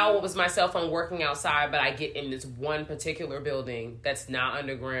 2015. How was my cell phone working outside, but I get in this one particular building that's not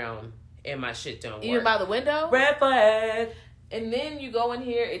underground and my shit don't work? Even by the window? Red flag. And then you go in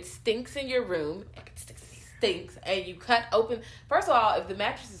here, it stinks in your room. Stinks. And you cut open. First of all, if the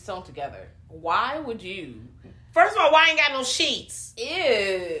mattress is sewn together, why would you? First of all, why ain't got no sheets? Ew.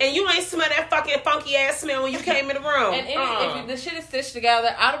 And you ain't smell that fucking funky ass smell when you came in the room. And if the shit is stitched together,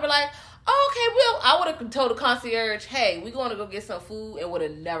 I'd have been like, oh, okay, well, I would have told the concierge, hey, we going to go get some food, and would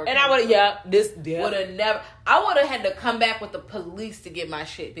have never. And I would have, would have never. I would have had to come back with the police to get my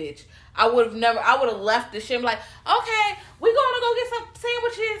shit, bitch. I would have left the shit. I'm like, okay, we going to go get some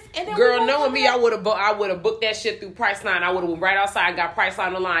sandwiches, and Girl, knowing me, I would have booked that shit through Priceline. I would have went right outside and got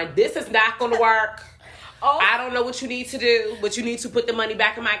Priceline online. This is not going to work. I don't know what you need to do, but you need to put the money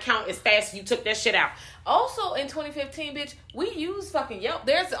back in my account as fast as you took that shit out. Also, in 2015, bitch, we use fucking Yelp.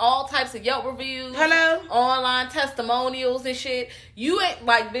 There's all types of Yelp reviews. Hello? Online testimonials and shit. You ain't,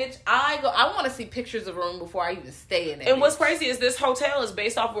 like, bitch, I want to see pictures of a room before I even stay in it. And what's crazy is this hotel is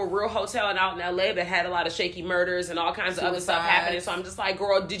based off of a real hotel out in LA that had a lot of shaky murders and all kinds of other stuff happening. So I'm just like,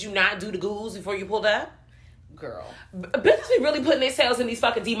 girl, did you not do the Googles before you pulled up? Girl. Bitches be really putting themselves in these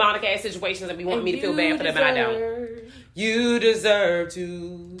fucking demonic ass situations and be wanting me to feel bad for them, and I don't. You deserve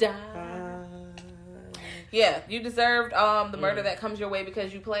to die. Yeah, you deserved the murder that comes your way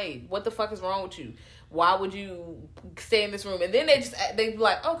because you played. What the fuck is wrong with you? Why would you stay in this room? And then they be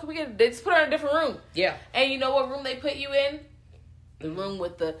like, oh, can we get? They just put her in a different room. Yeah. And you know what room they put you in? The room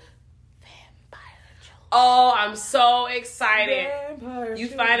with the Oh, I'm so excited. You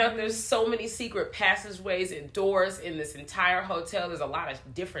children. find out there's so many secret passageways and doors in this entire hotel. There's a lot of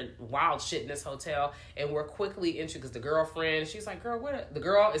different wild shit in this hotel. And we're quickly into, because the girlfriend, she's like, girl, the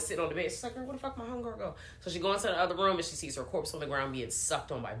girl is sitting on the bed. She's like, girl, where the fuck my homegirl go? So she goes into the other room and she sees her corpse on the ground being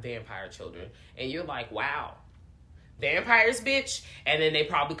sucked on by vampire children. And you're like, wow. Vampires, bitch. And then they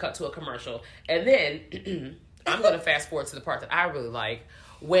probably cut to a commercial. And then I'm going to fast forward to the part that I really like.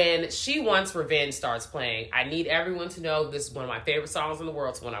 When She Wants Revenge starts playing, I need everyone to know this is one of my favorite songs in the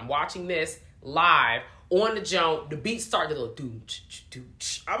world. So when I'm watching this live on the jump, the beat started to go do.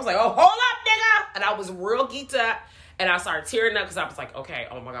 I was like, oh, hold up, nigga. And I was real geeked up. And I started tearing up because I was like, okay,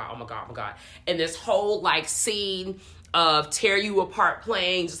 oh my God. And this whole like scene of Tear You Apart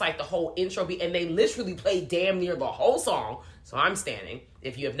playing, just like the whole intro beat. And they literally played damn near the whole song. So I'm standing.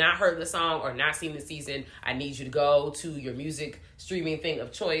 If you have not heard the song or not seen the season, I need you to go to your music streaming thing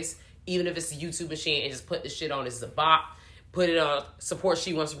of choice, even if it's a YouTube machine, and just put the shit on. This is a bop. Put it on. Support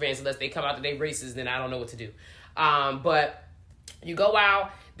She Wants Revenge. Unless they come out today racist, then I don't know what to do. But you go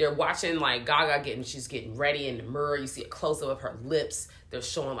out. They're watching like Gaga she's getting ready in the mirror. You see a close up of her lips. They're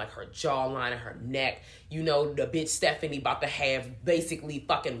showing like her jawline and her neck. You know the bitch Stephanie about to have basically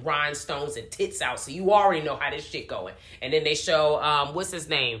fucking rhinestones and tits out. So you already know how this shit going. And then they show, what's his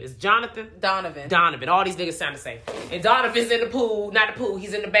name? Is Jonathan? Donovan. All these niggas sound the same. And Donovan's in the pool. Not the pool.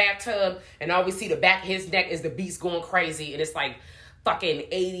 He's in the bathtub. And all we see the back of his neck is the beats going crazy. And it's like fucking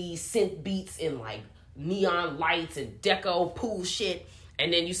 80s synth beats and like neon lights and deco pool shit.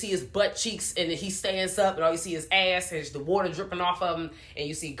 And then you see his butt cheeks, and then he stands up, and all you see is ass, and the water dripping off of him. And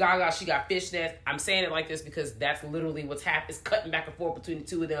you see Gaga, she got fishnets. I'm saying it like this because that's literally what's happening. It's cutting back and forth between the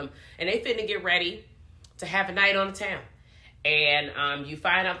two of them. And they finna get ready to have a night on the town. And you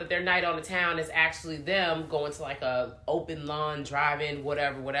find out that their night on the town is actually them going to like a open lawn, drive-in,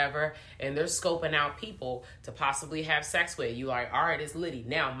 whatever. And they're scoping out people to possibly have sex with. You like, all right, it's Liddy.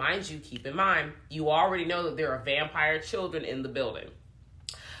 Now, mind you, keep in mind, you already know that there are vampire children in the building.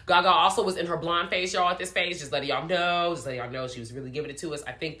 Gaga also was in her blonde phase, y'all, at this phase. Just letting y'all know she was really giving it to us.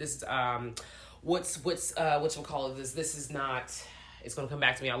 I think this is, whatchamacallit this? This is not, it's going to come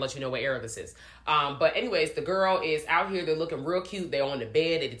back to me. I'll let you know what era this is. But anyways, the girl is out here. They're looking real cute. They're on the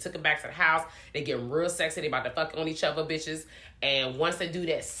bed. They took them back to the house. They getting real sexy. They about to fuck on each other, bitches. And once they do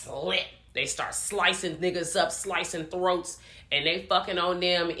that slip, they start slicing niggas up, slicing throats, and they fucking on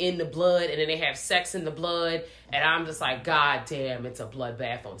them in the blood, and then they have sex in the blood, and I'm just like, God damn, it's a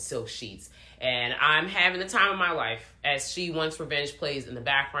bloodbath on silk sheets. And I'm having the time of my life as She Wants Revenge plays in the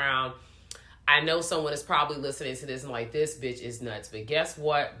background. I know someone is probably listening to this and like, this bitch is nuts, but guess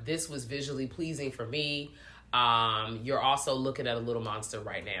what? This was visually pleasing for me. You're also looking at a little monster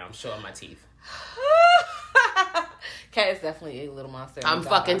right now. I'm showing my teeth. Cat is definitely a little monster. I'm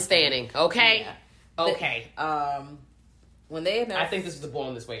fucking standing. Okay. Yeah. Okay. When they announced, I think this is the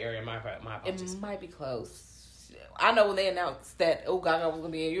Born This Way area. My apologies. It might be close. I know when they announced that Gaga was going to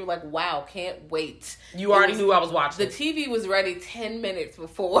be in, you were like, wow, can't wait. You already knew I was watching. The TV was ready 10 minutes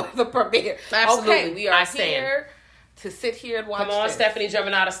before the premiere. Absolutely. Okay, we are here to sit here and watch. Come on, this. Stephanie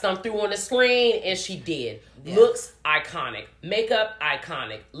Germanotta stumped through on the screen, and she did. Yes. Looks iconic. Makeup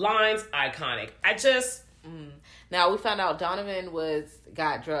iconic. Lines iconic. Now we found out Donovan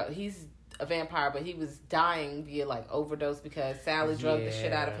got drugged. He's a vampire, but he was dying via like overdose because Sally drugged the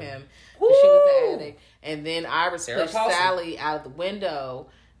shit out of him. She was an addict, and then Iris pushed Sally out of the window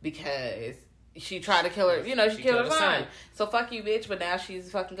because she tried to kill her. You know, she killed her son. So fuck you, bitch. But now she's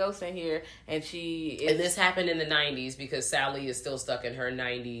a fucking ghost in here, and and this happened in the 90s because Sally is still stuck in her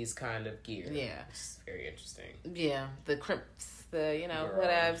 90s kind of gear. Yeah, it's very interesting. Yeah, the crimps,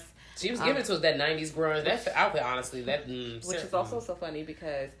 whatevs. She was giving it to us that 90s grunge. That outfit, honestly, which is also so funny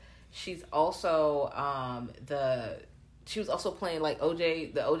because she's also she was also playing like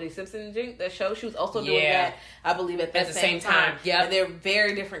OJ, the OJ Simpson the show. She was also doing that, I believe, at the same time. Yep. And they're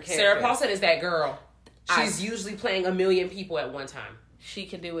very different characters. Sarah Paulson is that girl. She's usually playing a million people at one time. She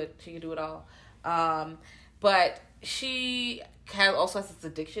can do it. She can do it all. But she also has this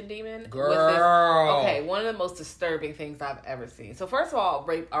addiction demon. Girl. Okay, one of the most disturbing things I've ever seen. So first of all,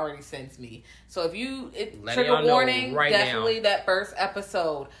 rape already sends me. So if you trigger warning, definitely now. That first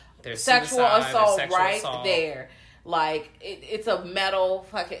episode, there's sexual assault there. Like it's a metal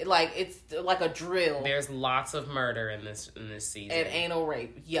fucking, like it's like a drill. There's lots of murder in this season. And anal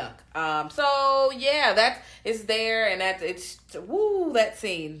rape. Yuck. So yeah, it's there, and it's that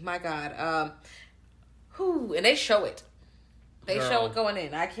scene. My God. And they show it. They show it going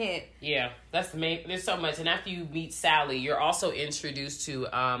in. I can't. Yeah, that's the main. There's so much. And after you meet Sally, you're also introduced to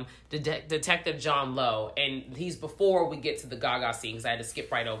Detective John Lowe. And he's before we get to the Gaga scene, because I had to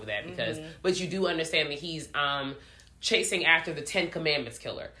skip right over that. But you do understand that he's chasing after the 10 Commandments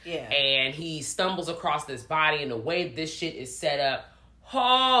killer. Yeah. And he stumbles across this body, and the way this shit is set up,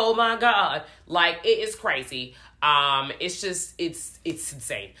 oh my God. Like, it is crazy. It's just, it's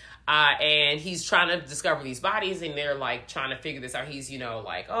insane. And he's trying to discover these bodies, and they're like trying to figure this out. He's,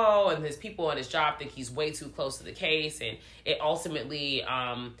 like, and his people on his job think he's way too close to the case, and it ultimately,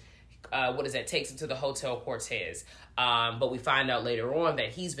 takes him to the Hotel Cortez. But we find out later on that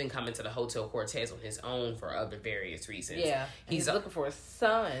he's been coming to the Hotel Cortez on his own for other various reasons. Yeah, he's looking for a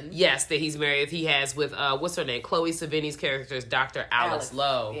son. Yes, that he's married. He has with what's her name? Chloe Sevigny's character is Dr. Alice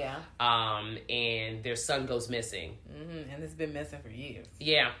Lowe. Yeah. And their son goes missing. Mm-hmm. And it's been missing for years.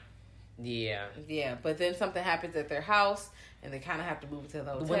 Yeah. Yeah, but then something happens at their house, and they kind of have to move to the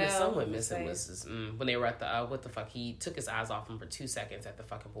hotel. When the son went missing was when they were at the what the fuck? He took his eyes off him for 2 seconds at the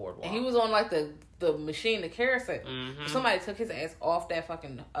fucking boardwalk. And he was on like the machine, the carousel. Mm-hmm. Somebody took his ass off that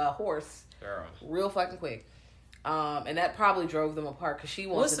fucking horse, girl, real fucking quick. And that probably drove them apart, because she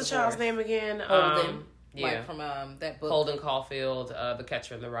wanted. What's the child's name again? Holden. Like from that book. Holden Caulfield, The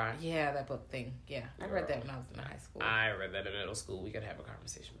Catcher in the Rye. Yeah, that book thing. Yeah, I read that when I was in high school. I read that in middle school. We could have a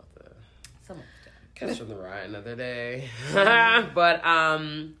conversation about the Catcher in the Rye another day. But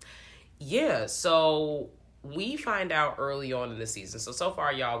yeah. So we find out early on in the season. So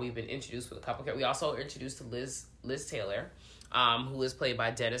far, y'all, we've been introduced with a couple. We also introduced to Liz Taylor, who is played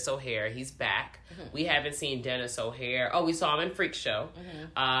by Dennis O'Hare. He's back. Mm-hmm. We haven't seen Dennis O'Hare. Oh, we saw him in Freak Show.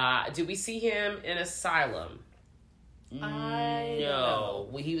 Mm-hmm. Did we see him in Asylum? No.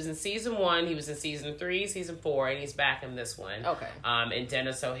 Well, he was in season 1. He was in season 3, season 4, and he's back in this one. Okay. And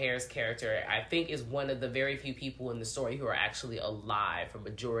Dennis O'Hare's character, I think, is one of the very few people in the story who are actually alive for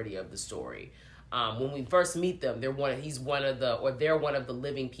majority of the story. When we first meet them, they're one of the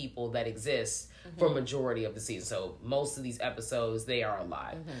living people that exist for majority of the season. So most of these episodes, they are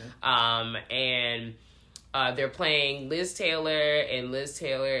alive. And they're playing Liz Taylor, and Liz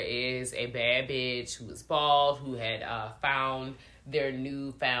Taylor is a bad bitch who is bald, who had found their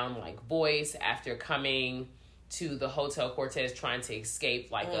newfound voice after coming to the Hotel Cortez, trying to escape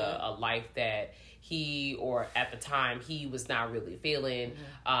a life that he, or at the time, he was not really feeling.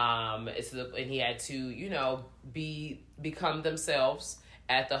 And he had to, become themselves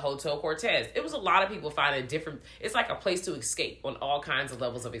at the Hotel Cortez. It was a lot of people finding different. It's like a place to escape on all kinds of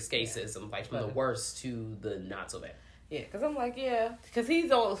levels of escapism, from the worst to the not so bad. Yeah, because I'm because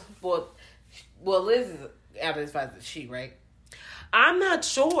he's all Liz is identified as she, right? I'm not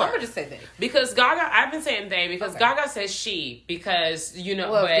sure. I'm gonna just say they, because Gaga. I've been saying they because Gaga says she, because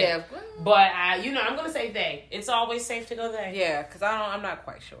but I'm gonna say they. It's always safe to go they. Yeah, because I'm not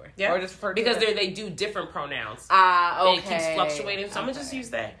quite sure. Yeah, or just refer to because they do different pronouns. Okay. It keeps fluctuating, so I'm gonna just use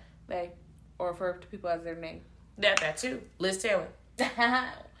they. They, or refer to people as their name. That too. Liz Taylor.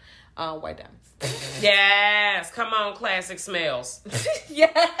 White Diamonds. Yes, come on, classic smells.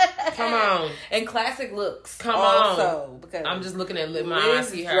 Yeah, come on, and classic looks. Come also, on, because I'm just looking at my eyes.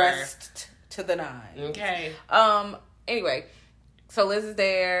 See her dressed to the nines. Okay. Anyway, so Liz is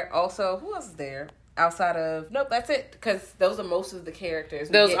there. Also, who else is there outside of? Nope, that's it. Because those are most of the characters.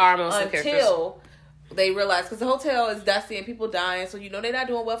 Those are most of the characters until they realize, because the hotel is dusty and people dying, so they're not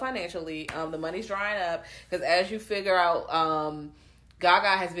doing well financially. The money's drying up, because as you figure out, Gaga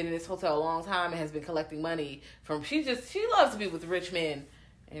has been in this hotel a long time and has been collecting money from. She loves to be with rich men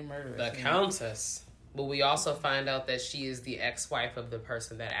and murderers. The Countess. But we also find out that she is the ex-wife of the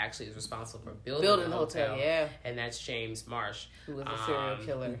person that actually is responsible for building the hotel. Yeah, and that's James Marsh, who was a serial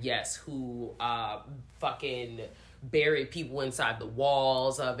killer. Yes, who fucking buried people inside the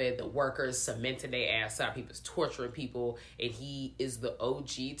walls of it. The workers cemented their ass out. He was torturing people, and he is the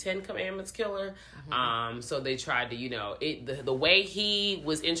OG 10 Commandments killer. So they tried to, the way he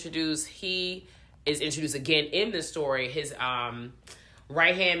was introduced, he is introduced again in the story. His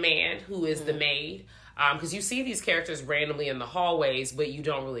right-hand man, who is the maid. Because you see these characters randomly in the hallways, but you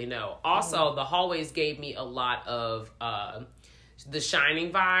don't really know. Also, the hallways gave me a lot of The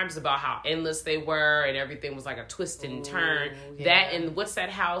Shining vibes about how endless they were, and everything was like a twist and turn. Yeah. That and what's that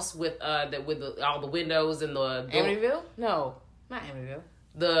house with all the windows and the Amityville? No, not Amityville.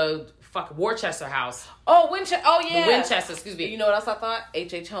 The Worcester house. Oh, Winchester. Oh, yeah. The Winchester, excuse me. You know what else I thought?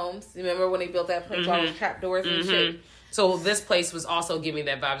 H.H. Holmes. Remember when they built that place, all those trapdoors and shit? So this place was also giving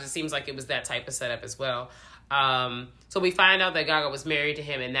that vibes. It seems like it was that type of setup as well. So we find out that Gaga was married to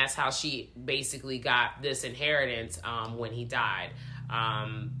him, and that's how she basically got this inheritance when he died.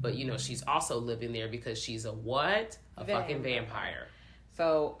 But, you know, she's also living there because she's a what? A fucking vampire.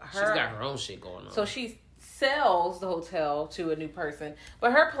 So she's got her own shit going on. So she sells the hotel to a new person,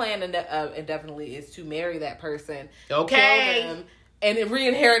 but her plan indefinitely is to marry that person, kill them, and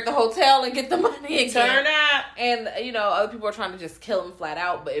re-inherit the hotel and get the money again. Turn up. And, you know, other people are trying to just kill him flat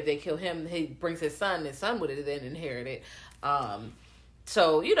out, but if they kill him, he brings his son would then inherit it.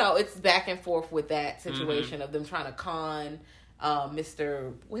 So, you know, it's back and forth with that situation of them trying to con his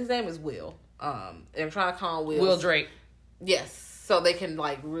name is Will. They're trying to con Will Drake. Yes. So they can,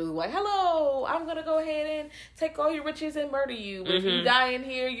 like, really, like, hello, I'm going to go ahead and take all your riches and murder you. But if you die in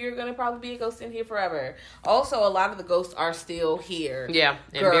here, you're going to probably be a ghost in here forever. Also, a lot of the ghosts are still here. Yeah,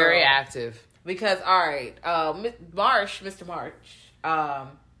 and very active. Because, all right, Mr. March,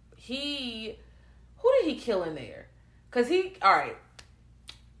 who did he kill in there? Because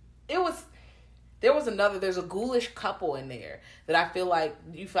there's a ghoulish couple in there that I feel like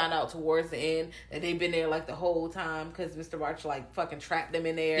you find out towards the end that they've been there like the whole time because Mr. March like fucking trapped them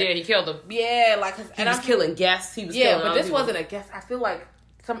in there. Yeah, he killed them. Yeah, like he was killing guests. He was killing but this wasn't a guest. I feel like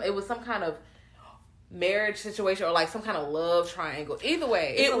it was some kind of marriage situation or like some kind of love triangle. Either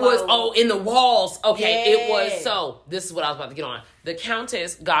way, it was in the walls. Okay, it was. So this is what I was about to get on. The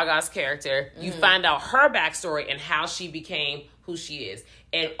Countess, Gaga's character, you find out her backstory and how she became who she is.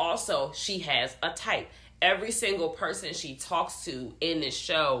 And also, she has a type. Every single person she talks to in this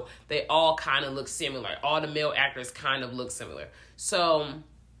show, they all kind of look similar. All the male actors kind of look similar. So,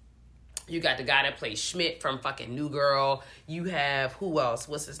 you got the guy that plays Schmidt from fucking New Girl. You have, who else?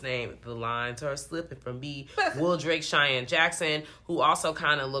 What's his name? The lines are slipping from me. Will Drake, Cheyenne Jackson, who also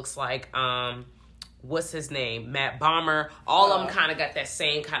kind of looks like, what's his name? Matt Bomber. All of them kind of got that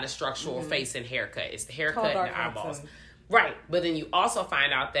same kind of structural face and haircut. It's the haircut and the eyeballs. Right, but then you also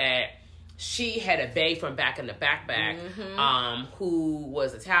find out that she had a bae from back in the back, who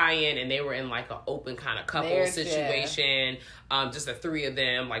was Italian, and they were in like an open kind of couple situation. Just the three of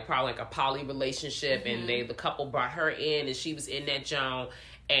them, like probably like a poly relationship, and the couple brought her in, and she was in that zone.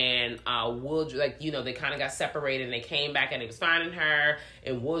 And Will, like, you know, they kind of got separated, and they came back, and they was finding her.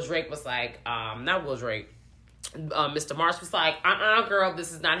 And Will Drake was like, not Will Drake. Mr. Marsh was like, girl,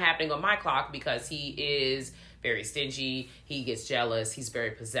 this is not happening on my clock because he is very stingy, he gets jealous, he's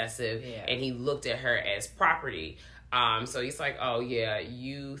very possessive, and he looked at her as property. So he's like, oh yeah,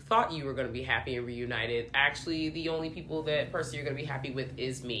 you thought you were going to be happy and reunited. Actually, the only person you're going to be happy with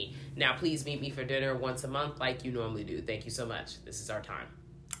is me. Now please meet me for dinner once a month like you normally do. Thank you so much. This is our time.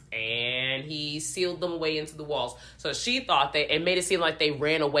 And he sealed them away into the walls. So she thought it made it seem like they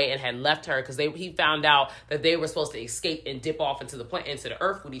ran away and had left her because he found out that they were supposed to escape and dip off into the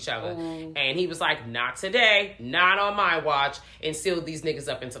earth with each other. And he was like, not today, not on my watch, and sealed these niggas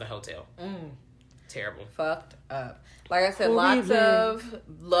up into the hotel. Terrible. Fucked up. Like I said, lots of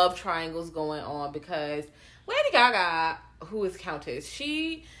love triangles going on because Lady Gaga, who is Countess,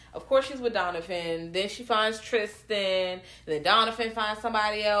 of course, she's with Donovan. Then she finds Tristan. Then Donovan finds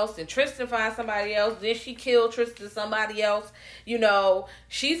somebody else. Then Tristan finds somebody else. Then she killed Tristan somebody else. You know,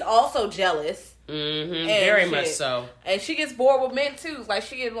 she's also jealous. Very much so. And she gets bored with men, too. Like,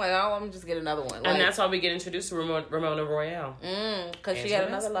 she gets like, oh, let me just get another one. And that's how we get introduced to Ramona Royale. Because she had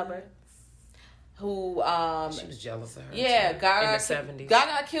another lover. Who, she was jealous of her. Yeah, Gaga. In the 70s.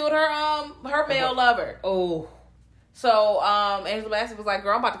 Gaga killed her male lover. Oh. So, Angela Bassett was like,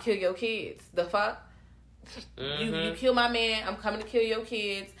 girl, I'm about to kill your kids. The fuck? You kill my man, I'm coming to kill your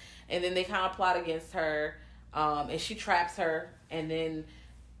kids. And then they kind of plot against her. And she traps her. And then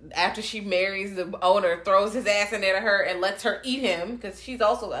after she marries the owner, throws his ass in there to her and lets her eat him. Because she's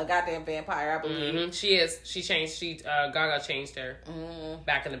also a goddamn vampire, I believe. She is. Gaga changed her.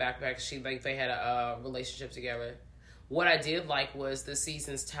 Back in the backpack. They had a relationship together. What I did like was the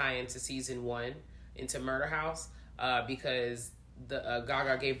season's tie into season 1, into Murder House. Because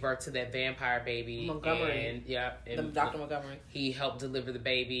Gaga gave birth to that vampire baby. Montgomery. And Dr. Montgomery. He helped deliver the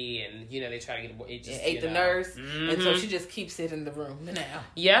baby, and they try to get it. Just ate the nurse, and so she just keeps it in the room now.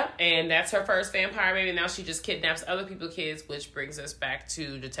 Yep, and that's her first vampire baby. Now she just kidnaps other people's kids, which brings us back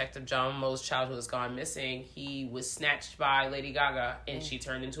to Detective John Moe's child who has gone missing. He was snatched by Lady Gaga, and she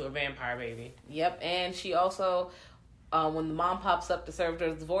turned into a vampire baby. Yep, and she also, when the mom pops up to serve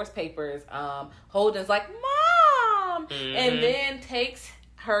her divorce papers, Holden's like, Mom! And then takes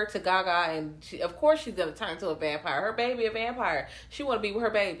her to Gaga, and of course she's going to turn into a vampire. Her baby a vampire. She want to be with her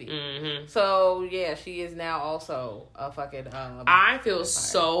baby. So, yeah, she is now also a fucking I feel vampire.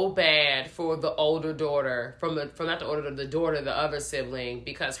 So bad for the older daughter, the daughter, the other sibling,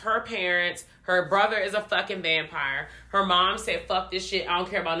 because her parents, her brother is a fucking vampire. Her mom said, fuck this shit. I don't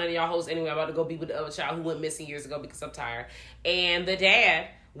care about none of y'all hoes anyway. I'm about to go be with the other child who went missing years ago because I'm tired. And the dad,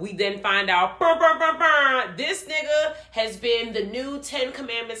 we then find out, this nigga has been the new 10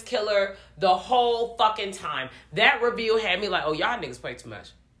 Commandments killer the whole fucking time. That reveal had me like, oh, y'all niggas play too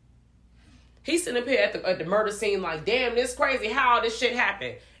much. He's sitting up here at the murder scene like, damn, this crazy how all this shit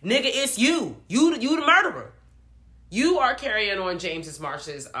happened. Nigga, it's you. You the murderer. You are carrying on James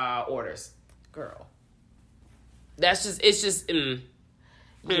Marsh's orders. Girl. It's just,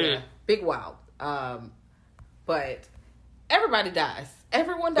 Yeah, big wild. But everybody dies.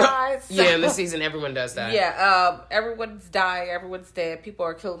 Everyone dies. So. Yeah, in this season, everyone does die. Yeah, everyone's dying. Everyone's dead. People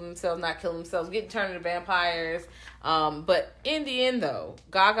are killing themselves, not killing themselves, getting turned into vampires. But in the end, though,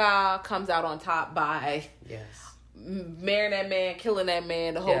 Gaga comes out on top by marrying that man, killing that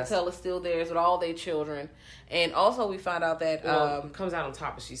man. The hotel is still theirs with all their children. And also, we find out that comes out on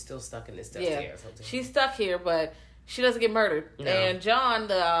top, but she's still stuck in this dusty ass hotel. She's stuck here, but she doesn't get murdered. No. And John,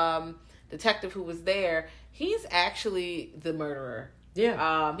 the detective who was there, he's actually the murderer.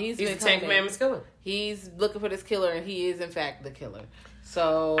 Yeah. He's the 10 Commandments killer. He's looking for this killer, and he is in fact the killer.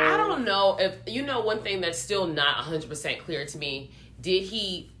 So I don't know if one thing that's still not 100% clear to me.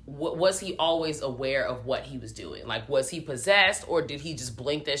 Was he always aware of what he was doing? Like, was he possessed, or did he just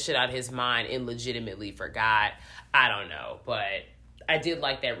blink that shit out of his mind and legitimately forgot? I don't know, but I did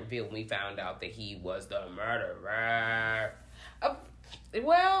like that reveal when we found out that he was the murderer.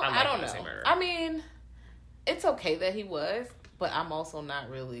 Well, I don't know. I mean, it's okay that he was, but I'm also not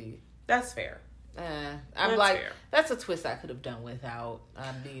really. That's fair. I'm fair. That's a twist I could have done without.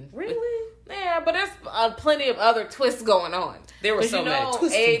 I mean, really? But there's plenty of other twists going on. There were so many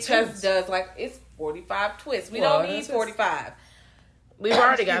twists. AHS does it's 45 twists. We don't need 45. We've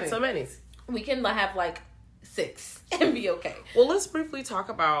already got so many. We can have 6 and be okay. Well, let's briefly talk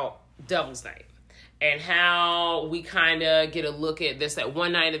about Devil's Night. And how we kind of get a look at this at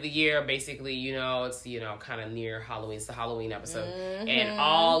one night of the year. Basically, it's, kind of near Halloween. It's the Halloween episode. And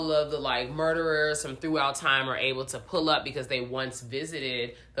all of the, murderers from throughout time are able to pull up because they once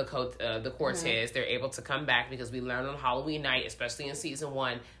visited the Cortez. They're able to come back because we learned on Halloween night, especially in season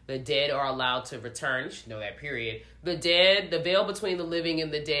 1, the dead are allowed to return. You should know that, period. The veil between the living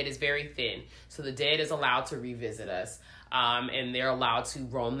and the dead is very thin. So the dead is allowed to revisit us. And they're allowed to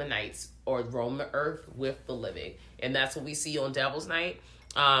roam the nights or roam the earth with the living. And that's what we see on Devil's Night.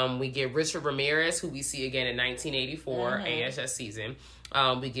 We get Richard Ramirez, who we see again in 1984 AHS season.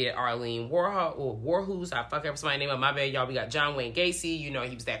 We get Arlene Warhoos. I fuck up somebody's name up. My bad, y'all. We got John Wayne Gacy.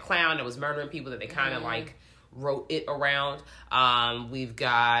 He was that clown that was murdering people that they kind of wrote it around. We've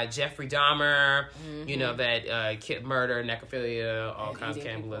got Jeffrey Dahmer, that kid murder, necrophilia, all kinds of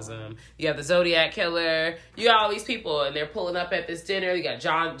cannibalism. People. You got the Zodiac Killer. You got all these people, and they're pulling up at this dinner. You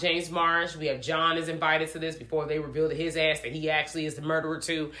got James Marsh. We have John is invited to this before they reveal to his ass that he actually is the murderer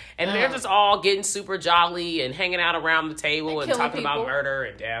too. And they're just all getting super jolly and hanging out around the table and talking about murder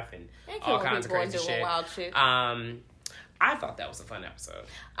and death and all kinds of crazy shit. Wild shit. I thought that was a fun episode.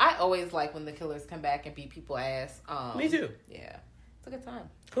 I always like when the killers come back and beat people's ass. Me too. Yeah. It's a good time.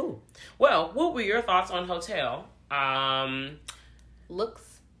 Cool. Well, what were your thoughts on Hotel?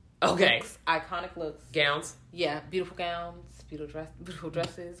 Looks. Okay. Looks, iconic looks. Gowns. Yeah. Beautiful gowns. Beautiful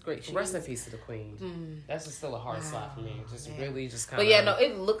dresses. Great shoes. Rest in peace to the queen. That's just still a hard slap for me. Really just kind of. But yeah, no,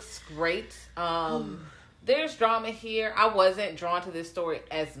 it looks great. There's drama here. I wasn't drawn to this story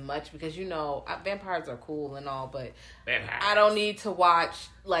as much because, vampires are cool and all, but I don't need to watch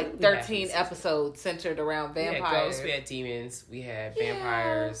 13 episodes centered around vampires. We had ghosts, we had demons, we had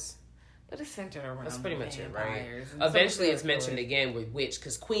vampires. But it's centered around That's pretty much it, right? And eventually it's mentioned again with Witch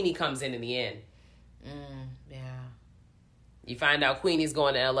because Queenie comes in the end. Yeah. You find out Queenie's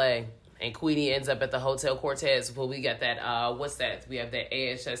going to L.A., and Queenie ends up at the Hotel Cortez. Well, we got that, what's that? We have that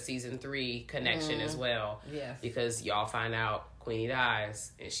AHS Season 3 connection as well. Yes. Because y'all find out Queenie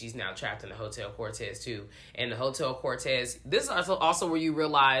dies, and she's now trapped in the Hotel Cortez too. And the Hotel Cortez, this is also where you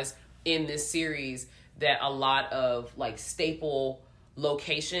realize in this series that a lot of like staple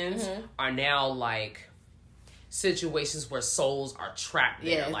locations are now like situations where souls are trapped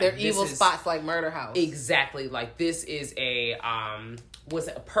there. Yeah, like, they're evil spots like Murder House. Exactly. Like this is a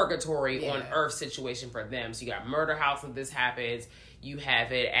a purgatory on Earth situation for them. So you got Murder House when this happens. You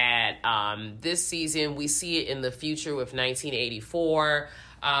have it at this season. We see it in the future with 1984.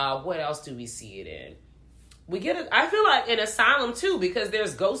 What else do we see it in? We get it. I feel like in Asylum too, because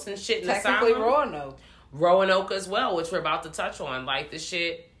there's ghosts and shit in Technically Asylum. Roanoke. Roanoke as well, which we're about to touch on. Like, this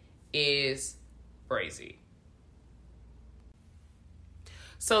shit is crazy.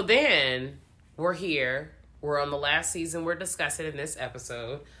 So then we're here. We're on the last season we're discussing in this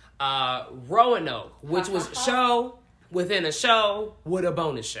episode. Roanoke, which was a show within a show with a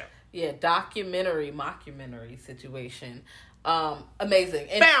bonus show. Yeah, mockumentary situation. Amazing.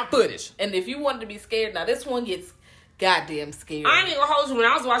 And, found footage. And if you wanted to be scared, now this one gets goddamn scary. I ain't even gonna hold you. When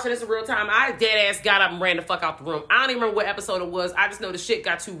I was watching this in real time, I dead ass got up and ran the fuck out the room. I don't even remember what episode it was. I just know the shit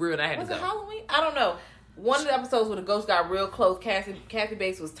got too real and I had to go. Was it Halloween? I don't know. One of the episodes where the ghost got real close, Kathy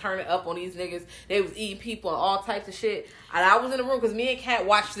Bates was turning up on these niggas. They was eating people and all types of shit. And I was in the room because me and Kat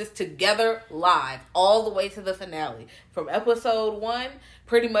watched this together live all the way to the finale. From episode 1,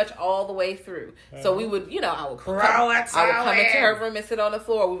 pretty much all the way through. So we would, I would come into her room and sit on the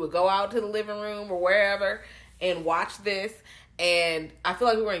floor. We would go out to the living room or wherever and watch this. And I feel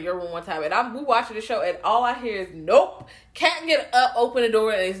like we were in your room one time, and we watching the show, and all I hear is, nope, Kat get up, open the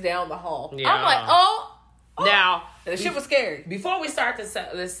door, and it's down the hall. Yeah. I'm like, oh. Now, and the shit was scary. Before we start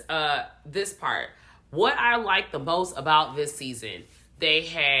this part, what I like the most about this season, they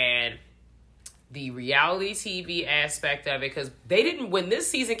had the reality TV aspect of it, because when this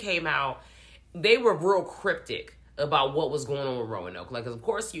season came out, they were real cryptic about what was going on with Roanoke. Like, of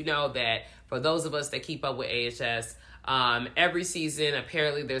course, you know that for those of us that keep up with AHS, every season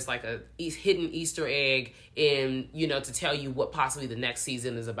apparently there's like a hidden Easter egg in, to tell you what possibly the next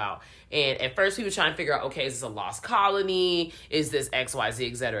season is about. And at first we were trying to figure out, okay, is this a lost colony? Is this XYZ,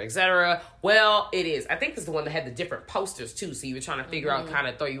 et cetera, et cetera? Well, it is. I think it's the one that had the different posters too, so you were trying to figure out, kind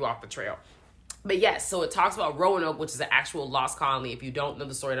of throw you off the trail. But yes, so it talks about Roanoke, which is an actual lost colony. If you don't know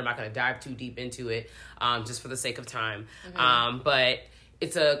the story, I'm not going to dive too deep into it, just for the sake of time. But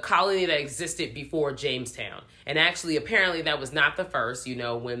it's a colony that existed before Jamestown. And actually, apparently, that was not the first.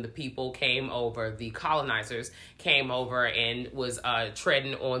 When the people came over, the colonizers came over and was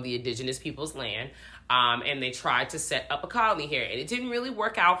treading on the indigenous people's land. And they tried to set up a colony here. And it didn't really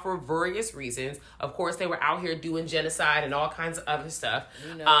work out for various reasons. Of course, they were out here doing genocide and all kinds of other stuff.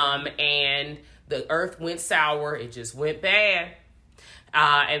 And the earth went sour. It just went bad.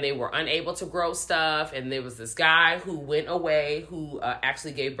 And they were unable to grow stuff. And there was this guy who went away who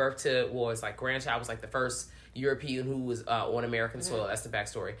actually gave birth to, his grandchild was the first European who was on American soil. That's the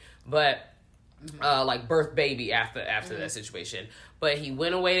backstory. But birth baby after that situation. But he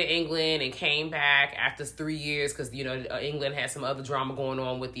went away to England and came back after 3 years because England had some other drama going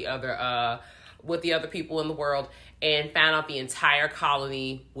on with the other people in the world, and found out the entire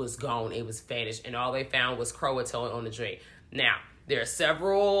colony was gone. It was vanished, and all they found was Croatoan on the drink. Now, there are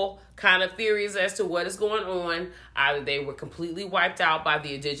several kind of theories as to what is going on. Either they were completely wiped out by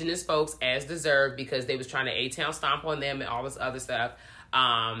the indigenous folks as deserved because they was trying to A-Town stomp on them and all this other stuff.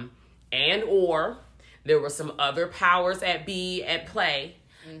 And or there were some other powers at play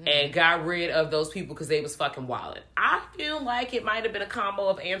and got rid of those people because they was fucking wildin'. I feel like it might have been a combo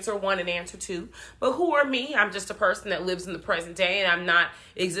of answer 1 and answer 2. But who are me? I'm just a person that lives in the present day, and I'm not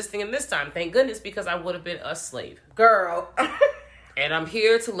existing in this time. Thank goodness, because I would have been a slave. Girl. And I'm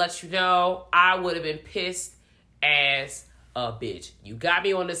here to let you know I would have been pissed as a bitch. You got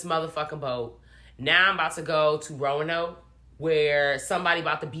me on this motherfucking boat. Now I'm about to go to Roanoke where somebody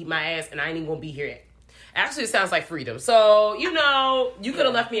about to beat my ass and I ain't even gonna be here yet. Actually, it sounds like freedom. So, you could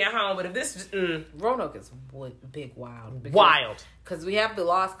have left me at home, but if this... Roanoke is big wild. Wild. Because we have the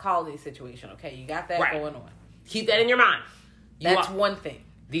lost colony situation, okay? You got that going on. Keep that in your mind. That's one thing.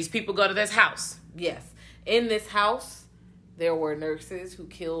 These people go to this house. Yes. In this house, there were nurses who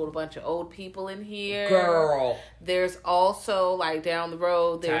killed a bunch of old people in here. Girl. There's also, down the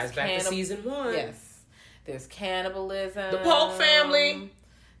road, there's... Ties back to season 1. Yes. There's cannibalism. The Polk family.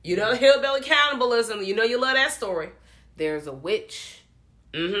 Hillbilly cannibalism. You love that story. There's a witch.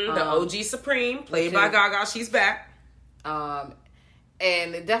 The OG Supreme, played by Gaga. She's back. And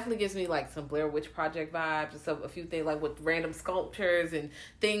it definitely gives me some Blair Witch Project vibes and a few things with random sculptures and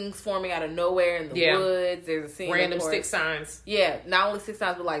things forming out of nowhere in the woods. There's a scene random stick signs. Yeah, not only stick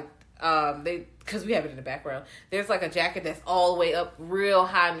signs, but because we have it in the background. There's like a jacket that's all the way up real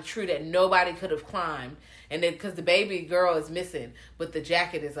high in the tree that nobody could have climbed, and then because the baby girl is missing, but the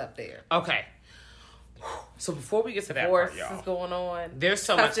jacket is up there. Okay. So before we get to that part, y'all, is going on. There's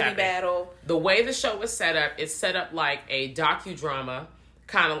so much happening. Battle. The way the show is set up, it's set up like a docudrama,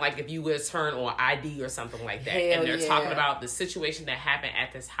 kind of like if you would turn on ID or something like that. Hell and they're yeah. talking about the situation that happened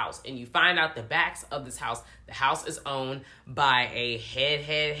at this house. And you find out the backs of this house. The house is owned by a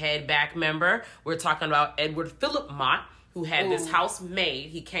head back member. We're talking about Edward Philip Mott, who had this house made.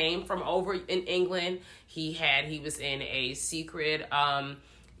 He came from over in England. He was in a secret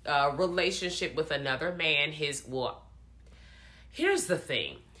relationship with another man. Here's the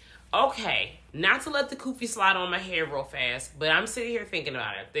thing. Okay, not to let the kufi slide on my hair real fast, but I'm sitting here thinking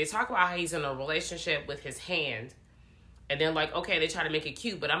about it. They talk about how he's in a relationship with his hand, and they're like, okay, they try to make it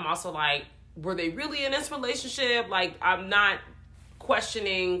cute, but I'm also like, were they really in this relationship? Like, I'm not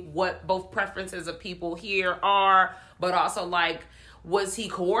questioning what both preferences of people here are, but also like, was he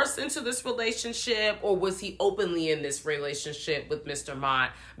coerced into this relationship, or was he openly in this relationship with Mr.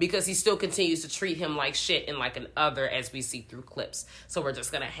 Mott? Because he still continues to treat him like shit and like an other, as we see through clips. So we're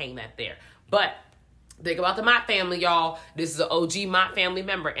just going to hang that there. But think about the Mott family, y'all. This is an OG Mott family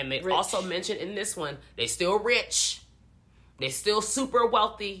member. And they also mentioned in this one, they still rich. They're still super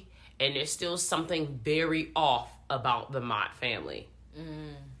wealthy. And there's still something very off about the Mott family.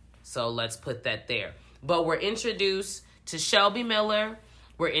 So let's put that there. But we're introduced to Shelby Miller.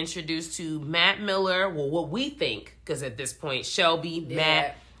 We're introduced to Matt Miller. Well, what we think, because at this point, Shelby,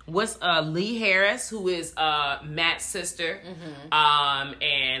 Matt, what's Lee Harris, who is Matt's sister,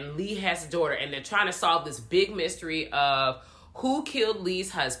 and Lee has a daughter, and they're trying to solve this big mystery of who killed Lee's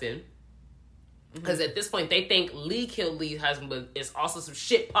husband. Because at this point, they think Lee killed Lee's husband, but it's also some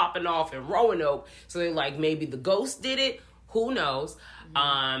shit popping off in Roanoke. So they're like, maybe the ghost did it. Who knows?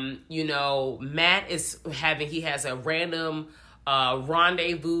 Matt he has a random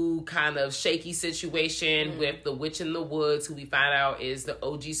rendezvous kind of shaky situation with the witch in the woods, who we find out is the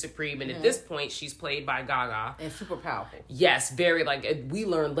OG Supreme. And at this point, she's played by Gaga. And super powerful. Yes, very, we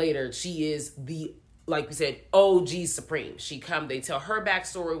learn later, she is the, like we said, OG Supreme. They tell her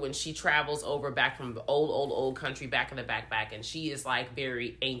backstory when she travels over back from the old country, back in the back, and she is like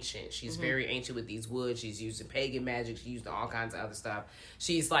very ancient. She's very ancient with these woods. She's using pagan magic. She's using all kinds of other stuff.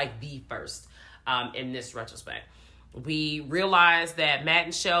 She's like the first in this retrospect. We realize that Matt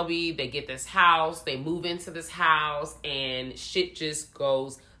and Shelby, they get this house, they move into this house, and shit just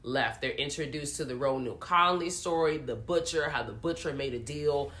goes left. They're introduced to the Roanoke Colony story, the butcher, how the butcher made a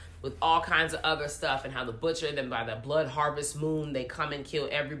deal with all kinds of other stuff, and how the butcher, then by the blood harvest moon, they come and kill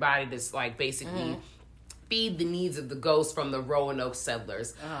everybody that's like basically feed the needs of the ghosts from the Roanoke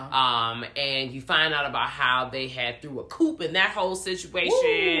settlers. And you find out about how they had threw a coup in that whole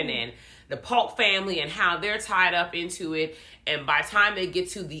situation, and the Polk family and how they're tied up into it. And by the time they get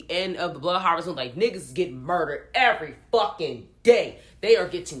to the end of the blood harvest, like, niggas get murdered every fucking day. They are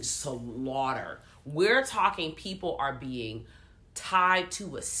getting slaughtered. We're talking people are being tied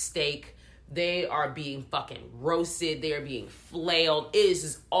to a stake. They are being fucking roasted. They are being flailed. It is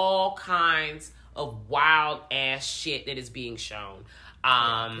just all kinds of wild ass shit that is being shown.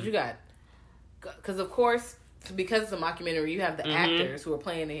 You got, because of course, because it's a mockumentary, you have the actors who are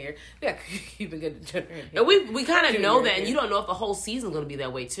playing in here. Yeah, Cuban Gooding Jr. And we kind of know that, and you don't know if the whole season's going to be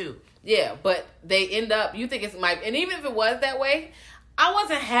that way too. Yeah, but they end up, you think it's might, and even if it was that way, I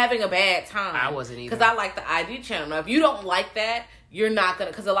wasn't having a bad time. I wasn't either. Because I like the ID channel. Now, if you don't like that, you're not going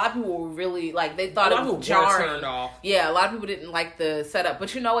to, because a lot of people were really, like, they thought it was jarring. Turned off. Yeah, a lot of people didn't like the setup.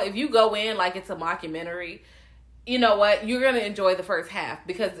 But you know what? If you go in like it's a mockumentary, you know what? You're going to enjoy the first half,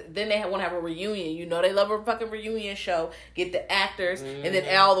 because then they want to have a reunion. You know they love a fucking reunion show. Get the actors and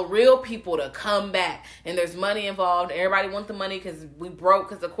then all the real people to come back. And there's money involved. Everybody wants the money because we broke,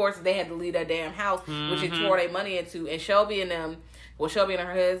 because, of course, they had to leave that damn house, which they tore their money into. And Shelby and them, well, Shelby and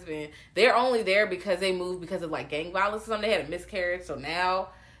her husband, they're only there because they moved because of, like, gang violence or something. They had a miscarriage, so now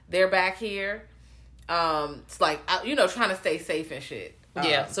they're back here. It's like, you know, trying to stay safe and shit.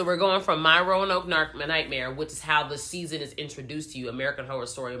 Yeah, so we're going from My Roanoke Nightmare, which is how the season is introduced to you, American Horror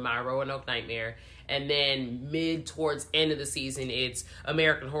Story, My Roanoke Nightmare, and then towards end of the season, it's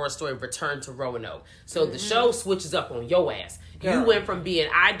American Horror Story, Return to Roanoke. So the show switches up on your ass. Girl. You went from being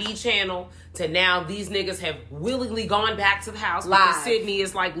ID channel to now these niggas have willingly gone back to the house. Live. Because Sydney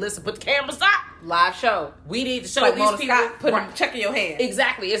is like, listen, put the camera stop. Live show. We need to show like these Mona people. Scott, put them, check in your hand.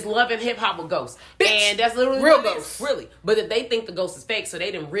 Exactly. It's Love and Hip Hop with ghosts. Bitch. And that's literally real what it ghosts. is. Really. But if they think the ghost is fake, so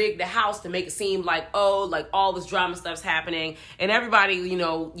they didn't rig the house to make it seem like, oh, like all this drama stuff's happening. And everybody, you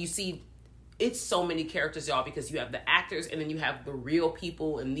know, you see it's so many characters, y'all, because you have the actors and then you have the real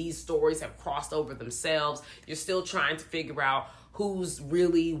people, and these stories have crossed over themselves. You're still trying to figure out who's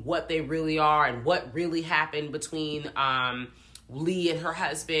really what they really are and what really happened between Lee and her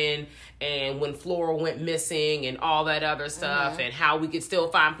husband, and when Flora went missing and all that other stuff, and how we could still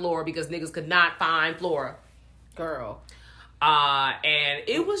find Flora because niggas could not find Flora. Girl. And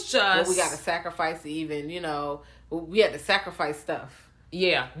it was just... we got to sacrifice even, we had to sacrifice stuff.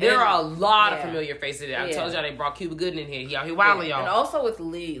 Yeah, there are a lot of familiar faces there. I told y'all they brought Cuba Gooding in here. He out here wilding, y'all. And also with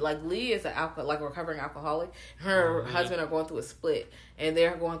Lee, like Lee is a recovering alcoholic. Her husband are going through a split, and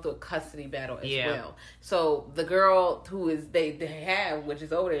they're going through a custody battle as well. So the girl who is they have, which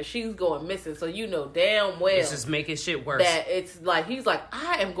is over there, she's going missing. So damn well it's just making shit worse. That it's like he's like,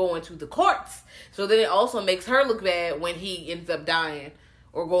 I am going to the courts. So then it also makes her look bad when he ends up dying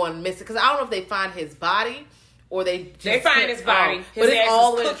or going missing. Because I don't know if they find his body. Or they find his body. His but ass it's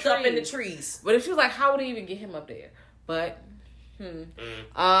all is cooked up in the trees. But if she was like, how would he even get him up there? But,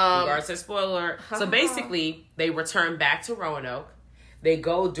 regards to spoiler. So basically, they return back to Roanoke. They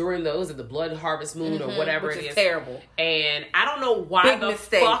go during those of the blood harvest moon or whatever which it is is. Terrible. And I don't know why Big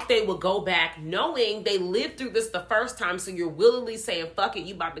mistake. fuck they would go back knowing they lived through this the first time. So you're willingly saying, fuck it,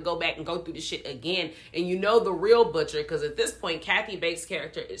 you about to go back and go through the shit again. And the real butcher, because at this point, Kathy Bates'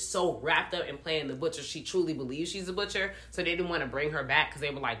 character is so wrapped up in playing the butcher. She truly believes she's a butcher. So they didn't want to bring her back because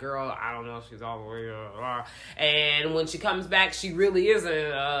they were like, girl, I don't know if she's all the way. And when she comes back, she really isn't.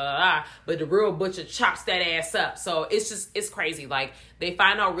 But the real butcher chops that ass up. So it's crazy. Like, they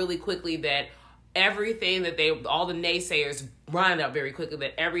find out really quickly that everything that all the naysayers find out very quickly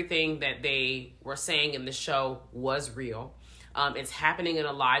that everything that they were saying in the show was real. It's happening in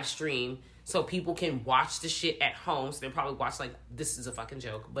a live stream, so people can watch the shit at home. So they'll probably watch like, this is a fucking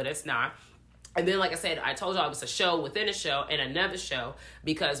joke, but it's not. And then, like I said, I told y'all it was a show within a show and another show,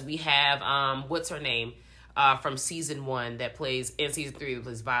 because we have, what's her name? From season 1 that plays in season 3 that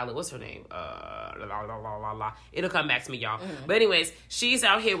plays Violet. What's her name? It'll come back to me, y'all. But anyways, she's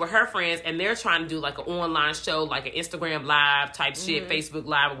out here with her friends, and they're trying to do like an online show, like an Instagram live type shit, Facebook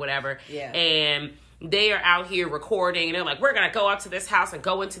live or whatever. Yeah. And they are out here recording, and they're like, we're gonna go up to this house and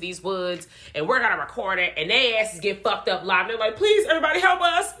go into these woods, and we're gonna record it, and they asses get fucked up live. They're like, please, everybody help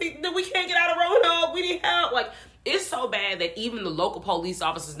us. We can't get out of Roanoke. We need help. Like, it's so bad that even the local police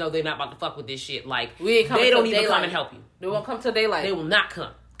officers know they're not about to fuck with this shit. Like, they don't even come and help you. They won't come till daylight. They will not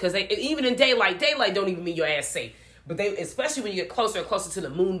come. Because even in daylight don't even mean your ass safe. But especially when you get closer and closer to the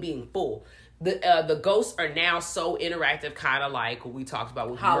moon being full. The ghosts are now so interactive, kind of like what we talked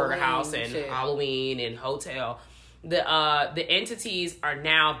about with Halloween, Murder House and shit. Halloween and Hotel. The entities are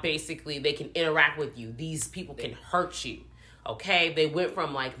now basically, they can interact with you. These people can hurt you. Okay, they went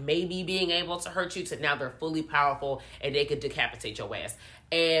from like maybe being able to hurt you to now they're fully powerful and they could decapitate your ass.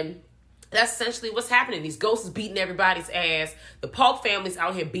 And that's essentially what's happening. These ghosts is beating everybody's ass. The Polk family's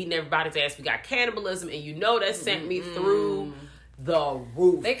out here beating everybody's ass. We got cannibalism, and that sent me through the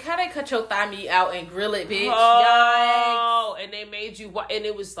roof. They kind of cut your thigh meat out and grill it, bitch. Oh, and they made you, and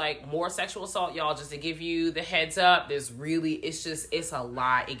it was like more sexual assault, y'all, just to give you the heads up. It's a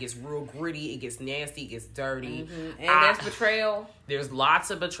lot. It gets real gritty. It gets nasty. It gets dirty. And there's betrayal. There's lots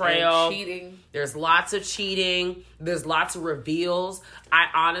of betrayal. And cheating. There's lots of cheating. There's lots of reveals. I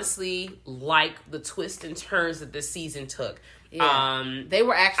honestly like the twists and turns that this season took. Yeah. They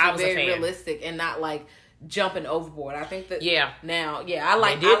were actually very realistic and not like jumping overboard. I think that I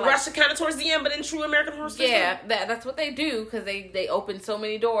like. They did rush it kind of towards the end, but in true American Horror Story, that's what they do, because they open so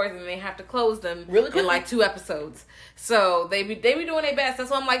many doors and they have to close them really quickly. In like 2 episodes. So they be doing their best.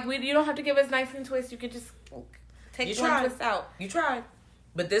 That's why I'm like, you don't have to give us 19 twists. You could just take one twist out. You tried.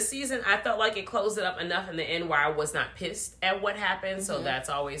 But this season, I felt like it closed it up enough in the end where I was not pissed at what happened. So that's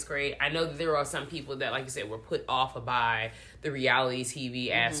always great. I know that there are some people that, like you said, were put off by the reality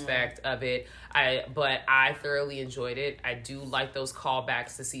TV aspect of it. But I thoroughly enjoyed it. I do like those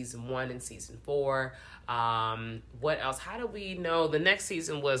callbacks to season 1 and season 4. What else? How do we know the next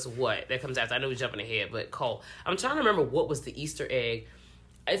season was what that comes after? I know we're jumping ahead, but Cole, I'm trying to remember what was the Easter egg.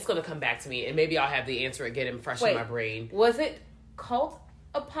 It's going to come back to me, and maybe I'll have the answer again and fresh in my brain. Was it Cult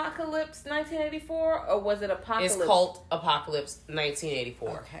Apocalypse 1984, or was it Apocalypse? It's Cult Apocalypse 1984.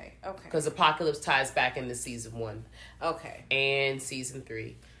 Okay. Because Apocalypse ties back into season 1. Okay. And season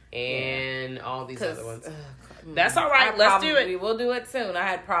 3. And all these other ones. That's all right. Let's do it. We will do it soon. I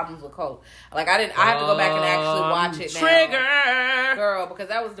had problems with Cult. Like, I have to go back and actually watch it now. Trigger! Girl, because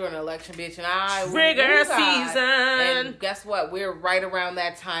that was during an election, bitch, and Trigger season! And guess what? We're right around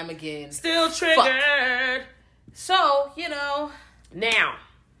that time again. Still triggered! So, Now,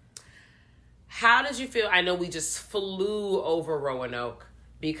 how did you feel? I know we just flew over Roanoke.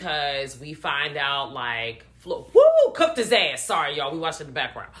 because we find out like cooked his ass. Sorry, y'all, we watched it in the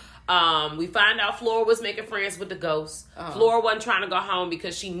background. We find out Flora was making friends with the ghosts. Flora wasn't trying to go home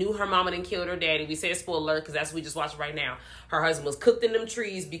because she knew her mama done killed her daddy. We said spoiler alert because that's what we just watched right now. Her husband was cooked in them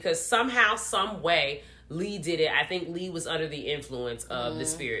trees because somehow, some way, Lee did it. I think Lee was under the influence of the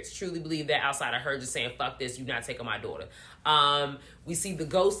spirits. Truly believe that outside of her just saying, fuck this, you're not taking my daughter. We see the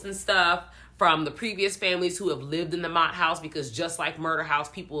ghosts and stuff from the previous families who have lived in the Mott house, because just like Murder House,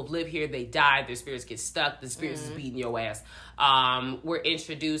 people have lived here, they died, their spirits get stuck, the spirits is beating your ass. We're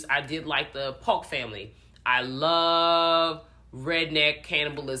introduced, I did like the Polk family. I love redneck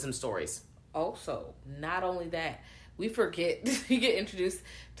cannibalism stories. Also, not only that, we forget, you get introduced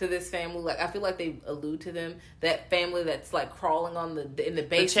to this family, like I feel like they allude to them, that family that's like crawling on in the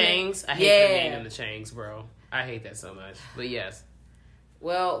basement. The Changs? I hate their name in the Changs, bro. I hate that so much. But yes.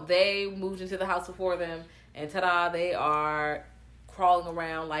 Well, they moved into the house before them, and ta-da, they are crawling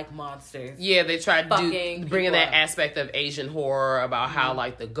around like monsters. Yeah, they tried to bringing that aspect of Asian horror about how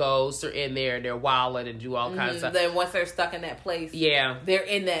like the ghosts are in there and they're wilding and do all kinds of stuff. Then once they're stuck in that place, they're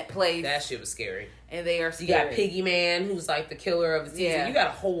in that place. That shit was scary. And they are scary. You got Piggy Man, who's like the killer of the season. Yeah. You got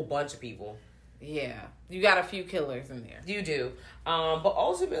a whole bunch of people. Yeah. You got a few killers in there. You do. But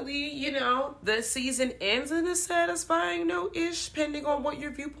ultimately, you know, the season ends in a satisfying note-ish, depending on what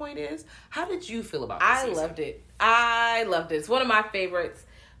your viewpoint is. How did you feel about this season? I loved it. It's one of my favorites,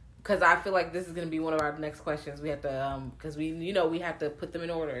 because I feel like this is going to be one of our next questions. We have to, because we have to put them in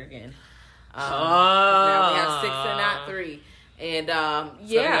order again. Now we have 6 and not 3. And,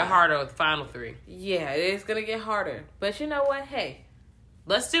 It's going to get harder with the final 3. Yeah, it is going to get harder. But you know what? Hey.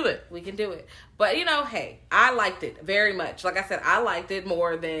 Let's do it. We can do it. But, you know, hey, I liked it very much. Like I said, I liked it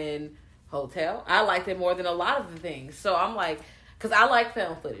more than Hotel. I liked it more than a lot of the things. So I'm like, because I like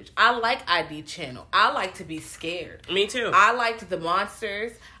film footage. I like ID Channel. I like to be scared. Me too. I liked the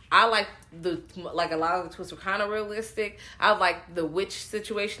monsters. I like a lot of the twists were kind of realistic. I like the witch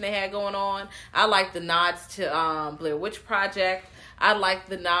situation they had going on. I like the nods to Blair Witch Project. I like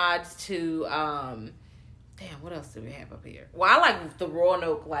the nods to what else do we have up here? Well, I like the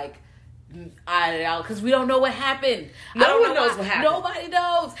Roanoke, because we don't know what happened. No one knows what happened. Nobody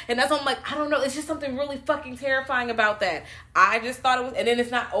knows. And that's why I'm like, I don't know. It's just something really fucking terrifying about that. I just thought it was, and then it's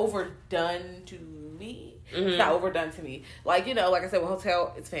not overdone to me. Mm-hmm. It's not overdone to me. Like, you know, like I said, with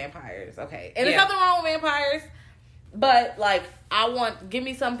Hotel, it's vampires. Okay. And there's nothing wrong with vampires. But, like, give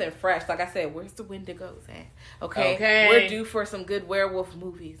me something fresh. Like I said, where's the Wendigos at? Okay. We're due for some good werewolf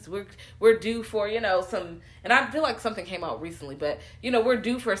movies. We're due for, you know, some, and I feel like something came out recently, but, you know, we're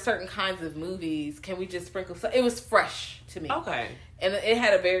due for certain kinds of movies. Can we just sprinkle some? It was fresh to me. Okay. And it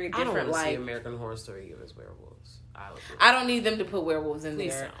had a very different, I don't want to see American Horror Story give us werewolves. I don't need them to put werewolves in there.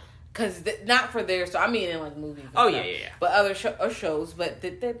 Don't. Because not for their story. I mean, in, like, movies. Yeah. But other shows, but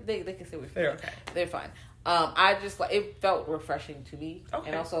they can still be fine. They're okay. They're fine. I just it felt refreshing to me,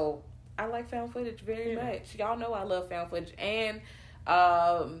 and also I like found footage very much. Y'all know I love found footage, and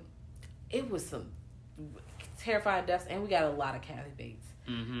it was some terrifying deaths, and we got a lot of Kathy Bates,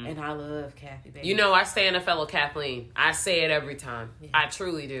 and I love Kathy Bates. You know, I stand a fellow Kathleen. I say it every time. Yeah. I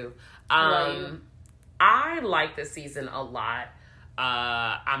truly do. I like this season a lot.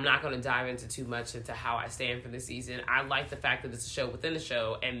 I'm not going to dive into too much into how I stand for this season. I like the fact that it's a show within a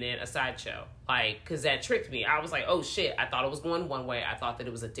show and then a side show. Like, because that tricked me. I was like, oh shit, I thought it was going one way. I thought that it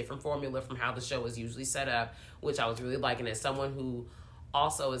was a different formula from how the show is usually set up, which I was really liking. As someone who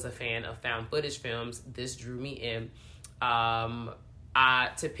also is a fan of found footage films, this drew me in. To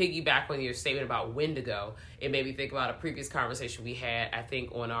piggyback on your statement about Wendigo, it made me think about a previous conversation we had, I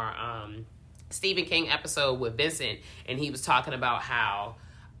think, on our Stephen King episode with Vincent, and he was talking about how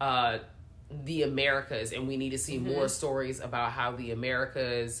the Americas, and we need to see more stories about how the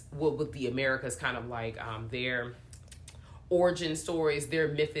Americas, with the Americas kind of like their origin stories, their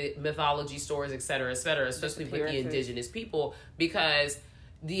mythology stories, et cetera, especially with the indigenous people, because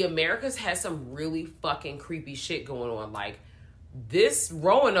the Americas has some really fucking creepy shit going on. Like, this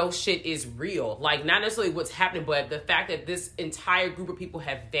Roanoke shit is real. Like, not necessarily what's happening, but the fact that this entire group of people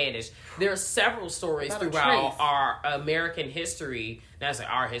have vanished. There are several stories throughout our American history, not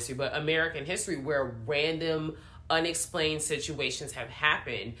necessarily our history, but American history, where random, unexplained situations have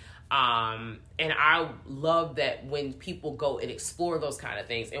happened. And I love that when people go and explore those kind of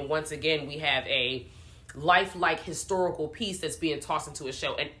things. And once again, we have a lifelike historical piece that's being tossed into a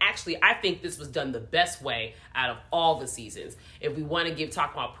show. And actually, I think this was done the best way out of all the seasons. If we want to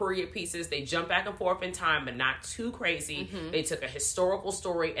talk about period pieces, they jump back and forth in time, but not too crazy. They took a historical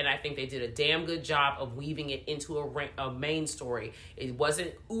story, and I think they did a damn good job of weaving it into a main story. It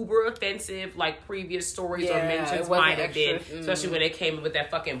wasn't uber offensive like previous stories or mentions might have been, especially when they came in with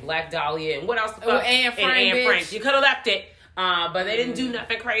that fucking Black Dahlia and what else the fuck? Anne Frank. You could have left it, but they didn't do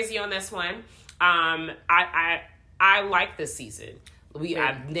nothing crazy on this one. I like this season.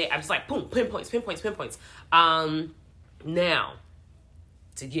 I'm just like, boom, pinpoints. Now,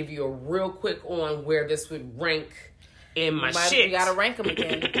 to give you a real quick on where this would rank in my shit. We gotta rank them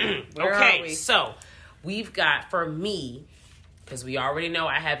again. Okay, so we've got, for me, because we already know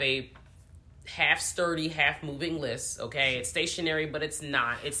I have a half sturdy, half moving list. Okay, it's stationary, but it's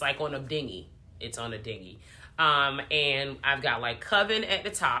not. It's like on a dinghy. It's on a dinghy. And I've got like Coven at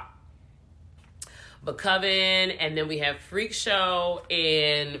the top. But Coven, and then we have Freak Show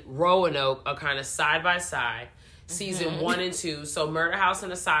and Roanoke are kind of side by side. Season 1 and 2. So Murder House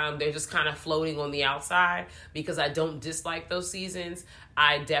and Asylum, they're just kind of floating on the outside because I don't dislike those seasons.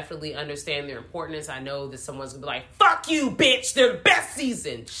 I definitely understand their importance. I know that someone's going to be like, fuck you, bitch. They're the best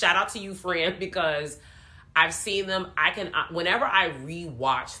season. Shout out to you, friend, because I've seen them. Whenever I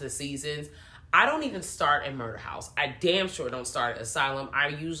rewatch the seasons, I don't even start at Murder House. I damn sure don't start at Asylum. I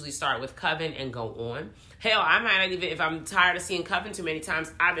usually start with Coven and go on. Hell, I might not even, if I'm tired of seeing Coven too many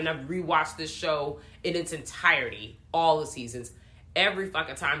times, I've rewatched this show in its entirety, all the seasons, every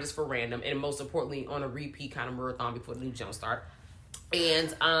fucking time, just for random, and most importantly, on a repeat kind of marathon before the new jump start.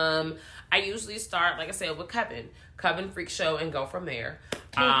 And I usually start, like I said, with Coven, Freak Show, and go from there.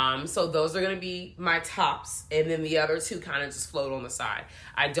 So those are going to be my tops, and then the other two kind of just float on the side.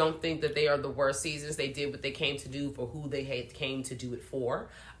 I don't think that they are the worst seasons. They did what they came to do for who they came to do it for.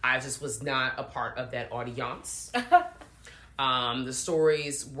 I just was not a part of that audience. The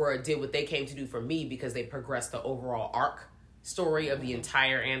stories did what they came to do for me because they progressed the overall arc story of the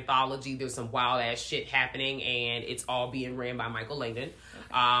entire anthology. There's some wild ass shit happening, and it's all being ran by Michael Langdon,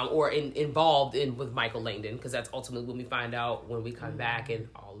 or involved with Michael Langdon, because that's ultimately when we find out when we come back, and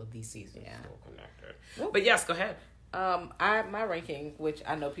all of these seasons are connected. But yes, go ahead. My ranking, which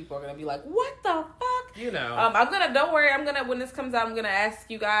I know people are gonna be like, what the fuck? You know, don't worry, when this comes out, I'm gonna ask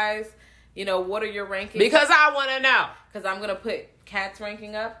you guys, what are your rankings? Because I want to know. Because I'm gonna put Kat's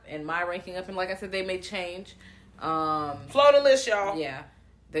ranking up and my ranking up, and like I said, they may change. Float a list, y'all. Yeah.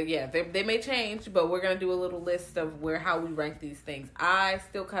 They may change, but we're gonna do a little list of how we rank these things.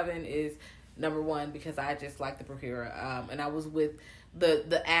 Coven is number 1 because I just like the Procura, and I was with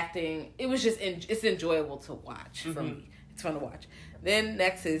the acting. It was just it's enjoyable to watch for me. It's fun to watch. Then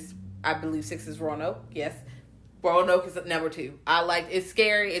next is, I believe 6 is Roanoke. Yes, Roanoke is number 2. I like it's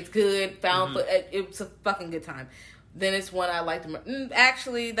scary. It's good. It's a fucking good time. Then it's one I liked.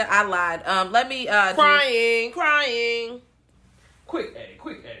 Actually, I lied. Let me crying.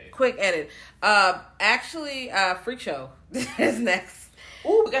 Quick edit. Actually, Freak Show is next.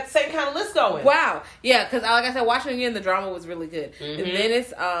 Ooh, we got the same kind of list going. Wow. Yeah, because like I said, watching again, the drama was really good. And then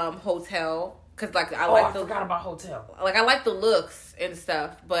it's Hotel, because I forgot about Hotel. Like, I like the looks and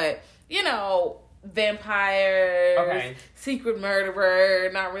stuff, but vampires, secret murderer,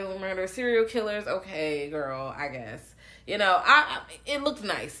 not really murder, serial killers. Okay, girl, I guess. It looked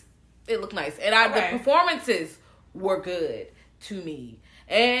nice. And the performances were good to me.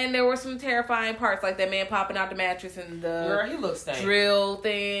 And there were some terrifying parts, like that man popping out the mattress and the he looks drill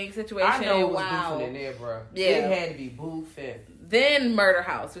thing situation. I know it was boofing in there, bro. Yeah, it had to be boofing. Then Murder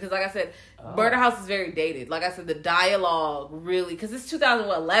House, because like I said, Murder House is very dated. Like I said, the dialogue really, because it's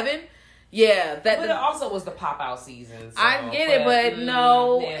 2011. Yeah, but it also was the pop out season. So, I get it, but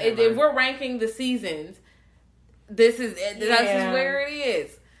no, if we're ranking the seasons, this is where it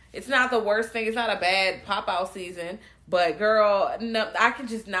is. It's not the worst thing. It's not a bad pop out season, but girl, no, I can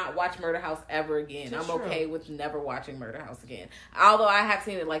just not watch Murder House ever again. I'm okay with never watching Murder House again. Although I have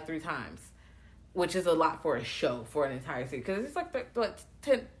seen it like 3 times, which is a lot for a show, for an entire series, because it's like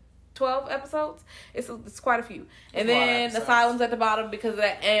 12 episodes. It's quite a few. And then Asylum's at the bottom because of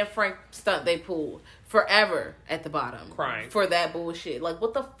that Anne Frank stunt they pulled. Forever at the bottom. Crying. For that bullshit. Like,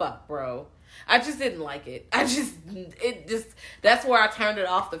 what the fuck, bro? I just didn't like it. That's where I turned it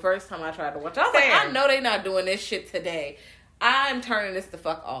off the first time I tried to watch. I was like, I know they not doing this shit today. I'm turning this the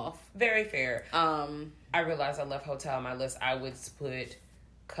fuck off. Very fair. I realized I left Hotel on my list. I would put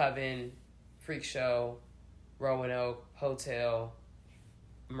Coven, Freak Show, Roanoke, Hotel,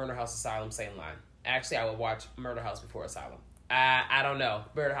 Murder House, Asylum, same line. Actually, I would watch Murder House before Asylum. I don't know.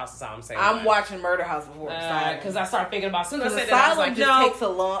 Murder House is all I'm saying. I'm watching Murder House before because I started thinking about. As soon as I said Asylum that, I was like, just takes a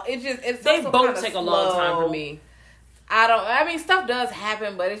long. It's they also both take a long time for me. I mean, stuff does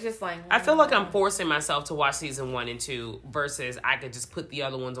happen, but it's just like I feel like I'm forcing myself to watch season 1 and 2 versus I could just put the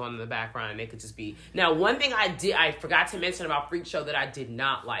other ones on in the background and they could just be. Now, one thing I forgot to mention about Freak Show that I did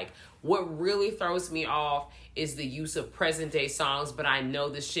not like. What really throws me off is the use of present day songs, but I know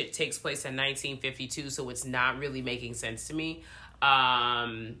this shit takes place in 1952, so it's not really making sense to me.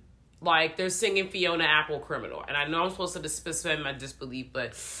 Like they're singing Fiona Apple "Criminal," and I know I'm supposed to suspend my disbelief,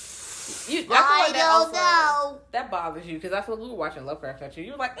 but. I don't know. That bothers you because I feel like we were watching Lovecraft Country.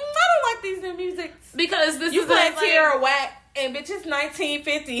 You were like, I don't like these new music because this you is playing Tierra Whack and bitch it's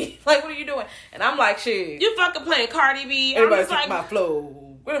 1950. Like, what are you doing? And I'm like, shit. You fucking playing Cardi B. Everybody take my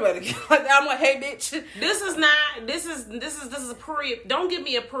flow. Everybody, I'm like, hey, bitch. This is a period. Don't give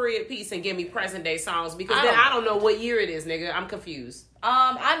me a period piece and give me present day songs because I don't know what year it is, nigga. I'm confused.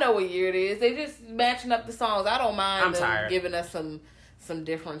 I know what year it is. They just matching up the songs. I don't mind. I'm tired. Giving us some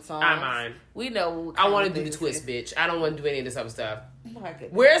different songs. I mind. We know. I want to do the twist, bitch. I don't want to do any of this other stuff.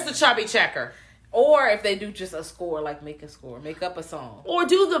 Where's the chubby checker? Or if they do just a score, like make up a song. Or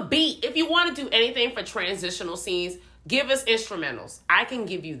do the beat. If you want to do anything for transitional scenes, give us instrumentals. I can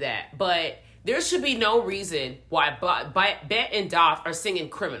give you that. But there should be no reason why Bet and Doth are singing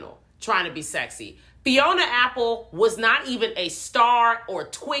Criminal, trying to be sexy. Fiona Apple was not even a star or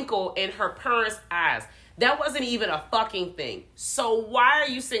twinkle in her parents' eyes. That wasn't even a fucking thing. So why are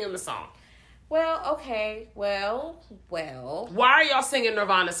you singing the song? Well, okay. Well. Why are y'all singing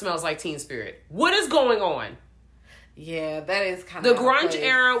Nirvana Smells Like Teen Spirit? What is going on? Yeah, that is kind of... The grunge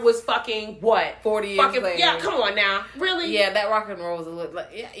era was fucking what? 40 years later. Yeah, come on now. Really? Yeah, that rock and roll was a little... Like,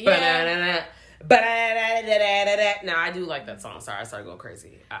 yeah. Now, I do like that song. Sorry, I started going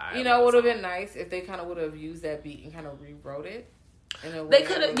crazy. You know, it would have been nice if they kind of would have used that beat and kind of rewrote it. They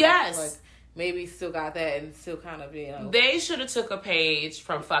could have, yes. Like, maybe still got that and still kind of, you know. They should have took a page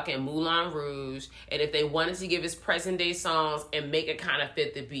from fucking Moulin Rouge, and if they wanted to give us present day songs and make it kind of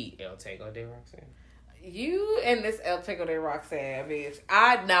fit the beat. El Tego de Roxanne. You and this El Tego de Roxanne, bitch.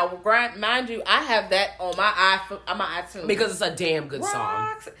 Mind you, I have that on my iTunes. Because it's a damn good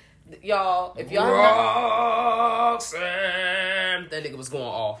song. Y'all, if y'all Roxanne, that nigga was going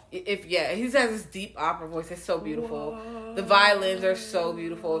off. He has this deep opera voice. It's so beautiful. The violins are so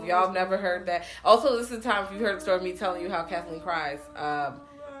beautiful. If y'all have never heard that, also this is the time if you've heard the story of me telling you how Kathleen cries.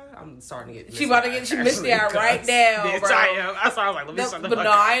 I'm starting to get. She missed me out right now, bitch, bro. I am. I saw like, let me shut the fuck up.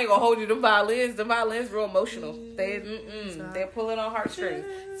 I ain't gonna hold you. The violins, real emotional. They're pulling on heartstrings.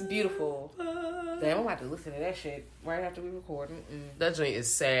 It's beautiful. Damn, I'm about to listen to that shit right after we record. That joint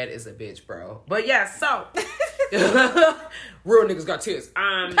is sad as a bitch, bro. But yeah, so real niggas got tears.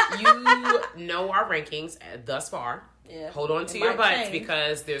 You know our rankings thus far. Yeah. Hold on to your butts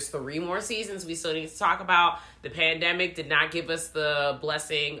because there's 3 more seasons we still need to talk about. The pandemic did not give us the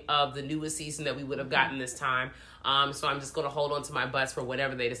blessing of the newest season that we would have gotten this time. So I'm just going to hold on to my butts for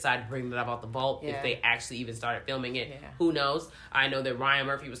whatever they decide to bring that up out the vault. Yeah. If they actually even started filming it. Yeah. Who knows? I know that Ryan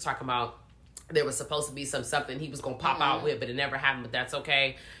Murphy was talking about there was supposed to be something he was going to pop out with, but it never happened, but that's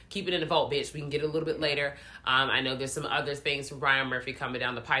okay. Keep it in the vault, bitch. We can get it a little bit later. I know there's some other things from Ryan Murphy coming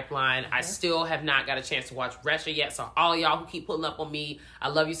down the pipeline. I still have not got a chance to watch Resha yet, so all y'all who keep pulling up on me, I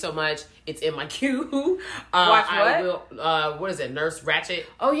love you so much. It's in my queue. Watch what? What is it, Nurse Ratched?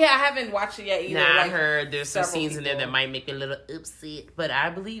 Oh, yeah, I haven't watched it yet either. I heard there's some scenes in there that might make me a little upset, but I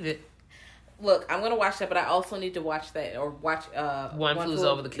believe it. Look, I'm gonna watch that, but I also need to watch that or watch One Flew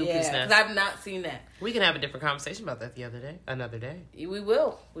Over the Cuckoo's Nest. Because I've not seen that. We can have a different conversation about that another day. We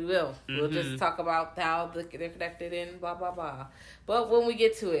will. Mm-hmm. We'll just talk about how they're connected and blah blah blah. But when we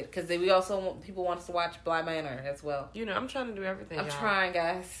get to it, because people want us to watch Bly Manor as well. You know, I'm trying to do everything. I'm trying,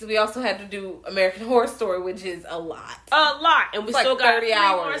 guys. We also had to do American Horror Story, which is a lot, and we still got 30 3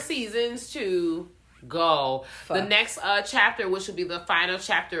 hours. more seasons to go. Fuck. The next chapter, which will be the final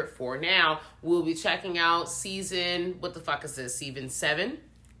chapter for now, we'll be checking out season 7,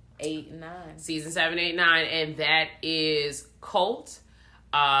 8, and 9. Season 7, 8, 9, and that is Cult.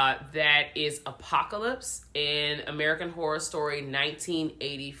 That is Apocalypse in American Horror Story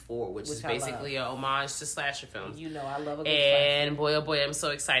 1984, which is basically an homage to slasher films. You know, I love a good and boy, oh boy, I'm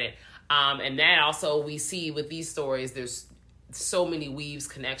so excited. And that also we see with these stories, there's so many weaves,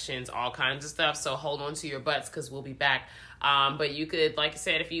 connections, all kinds of stuff. So hold on to your butts because we'll be back. But you could, like I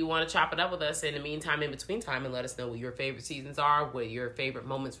said, if you want to chop it up with us in the meantime, in between time, and let us know what your favorite seasons are, what your favorite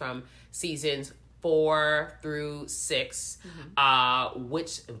moments from seasons 4 through 6,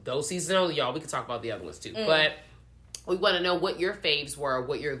 which those seasons only, y'all. We could talk about the other ones too, but We want to know what your faves were,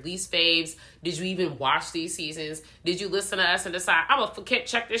 what your least faves. Did you even watch these seasons? Did you listen to us and decide, I'm going to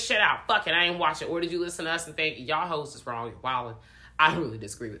check this shit out. Fuck it, I ain't watch it. Or did you listen to us and think, y'all host is wrong, you're wildin'. I don't really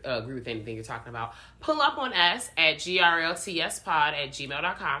agree with anything you're talking about. Pull up on us at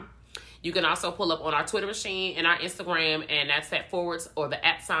grltspod@gmail.com. You can also pull up on our Twitter machine and our Instagram, and that's that @ or the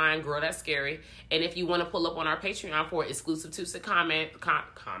 @ Girl That's Scary. And if you want to pull up on our Patreon for exclusive Tuesday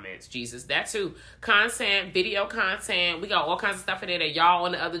comments, Jesus, that too. Content, video content. We got all kinds of stuff in there that y'all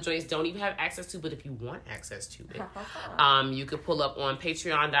on the other joints don't even have access to, but if you want access to it, you could pull up on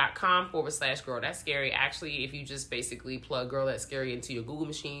patreon.com / Girl That's Scary. Actually, if you just basically plug Girl That's Scary into your Google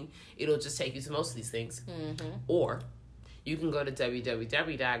machine, it'll just take you to most of these things. Or you can go to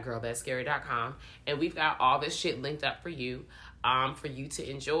www.girlthatscary.com, and we've got all this shit linked up for you to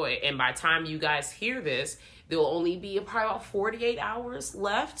enjoy. And by the time you guys hear this, there will only be probably about 48 hours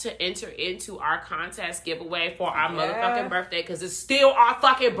left to enter into our contest giveaway for our motherfucking birthday, because it's still our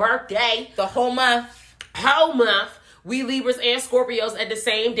fucking birthday. The whole month. We Libras and Scorpios at the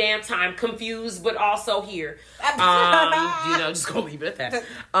same damn time, confused but also here. Just gonna leave it at that.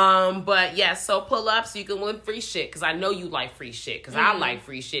 But yeah, so pull up so you can win free shit, because I know you like free shit, because I like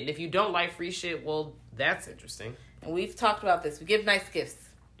free shit. And if you don't like free shit, well, that's interesting. And we've talked about this. We give nice gifts.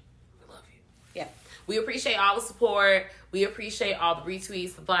 We love you. Yeah. We appreciate all the support. We appreciate all the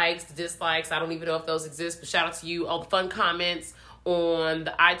retweets, the likes, the dislikes. I don't even know if those exist, but shout out to you. All the fun comments on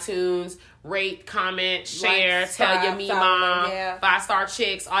the iTunes. Rate, comment, share, tell your mom, 5-star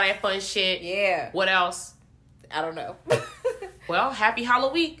chicks, all that fun shit. Yeah. What else? I don't know. Well, happy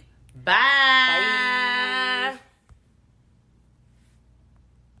Halloween. Bye.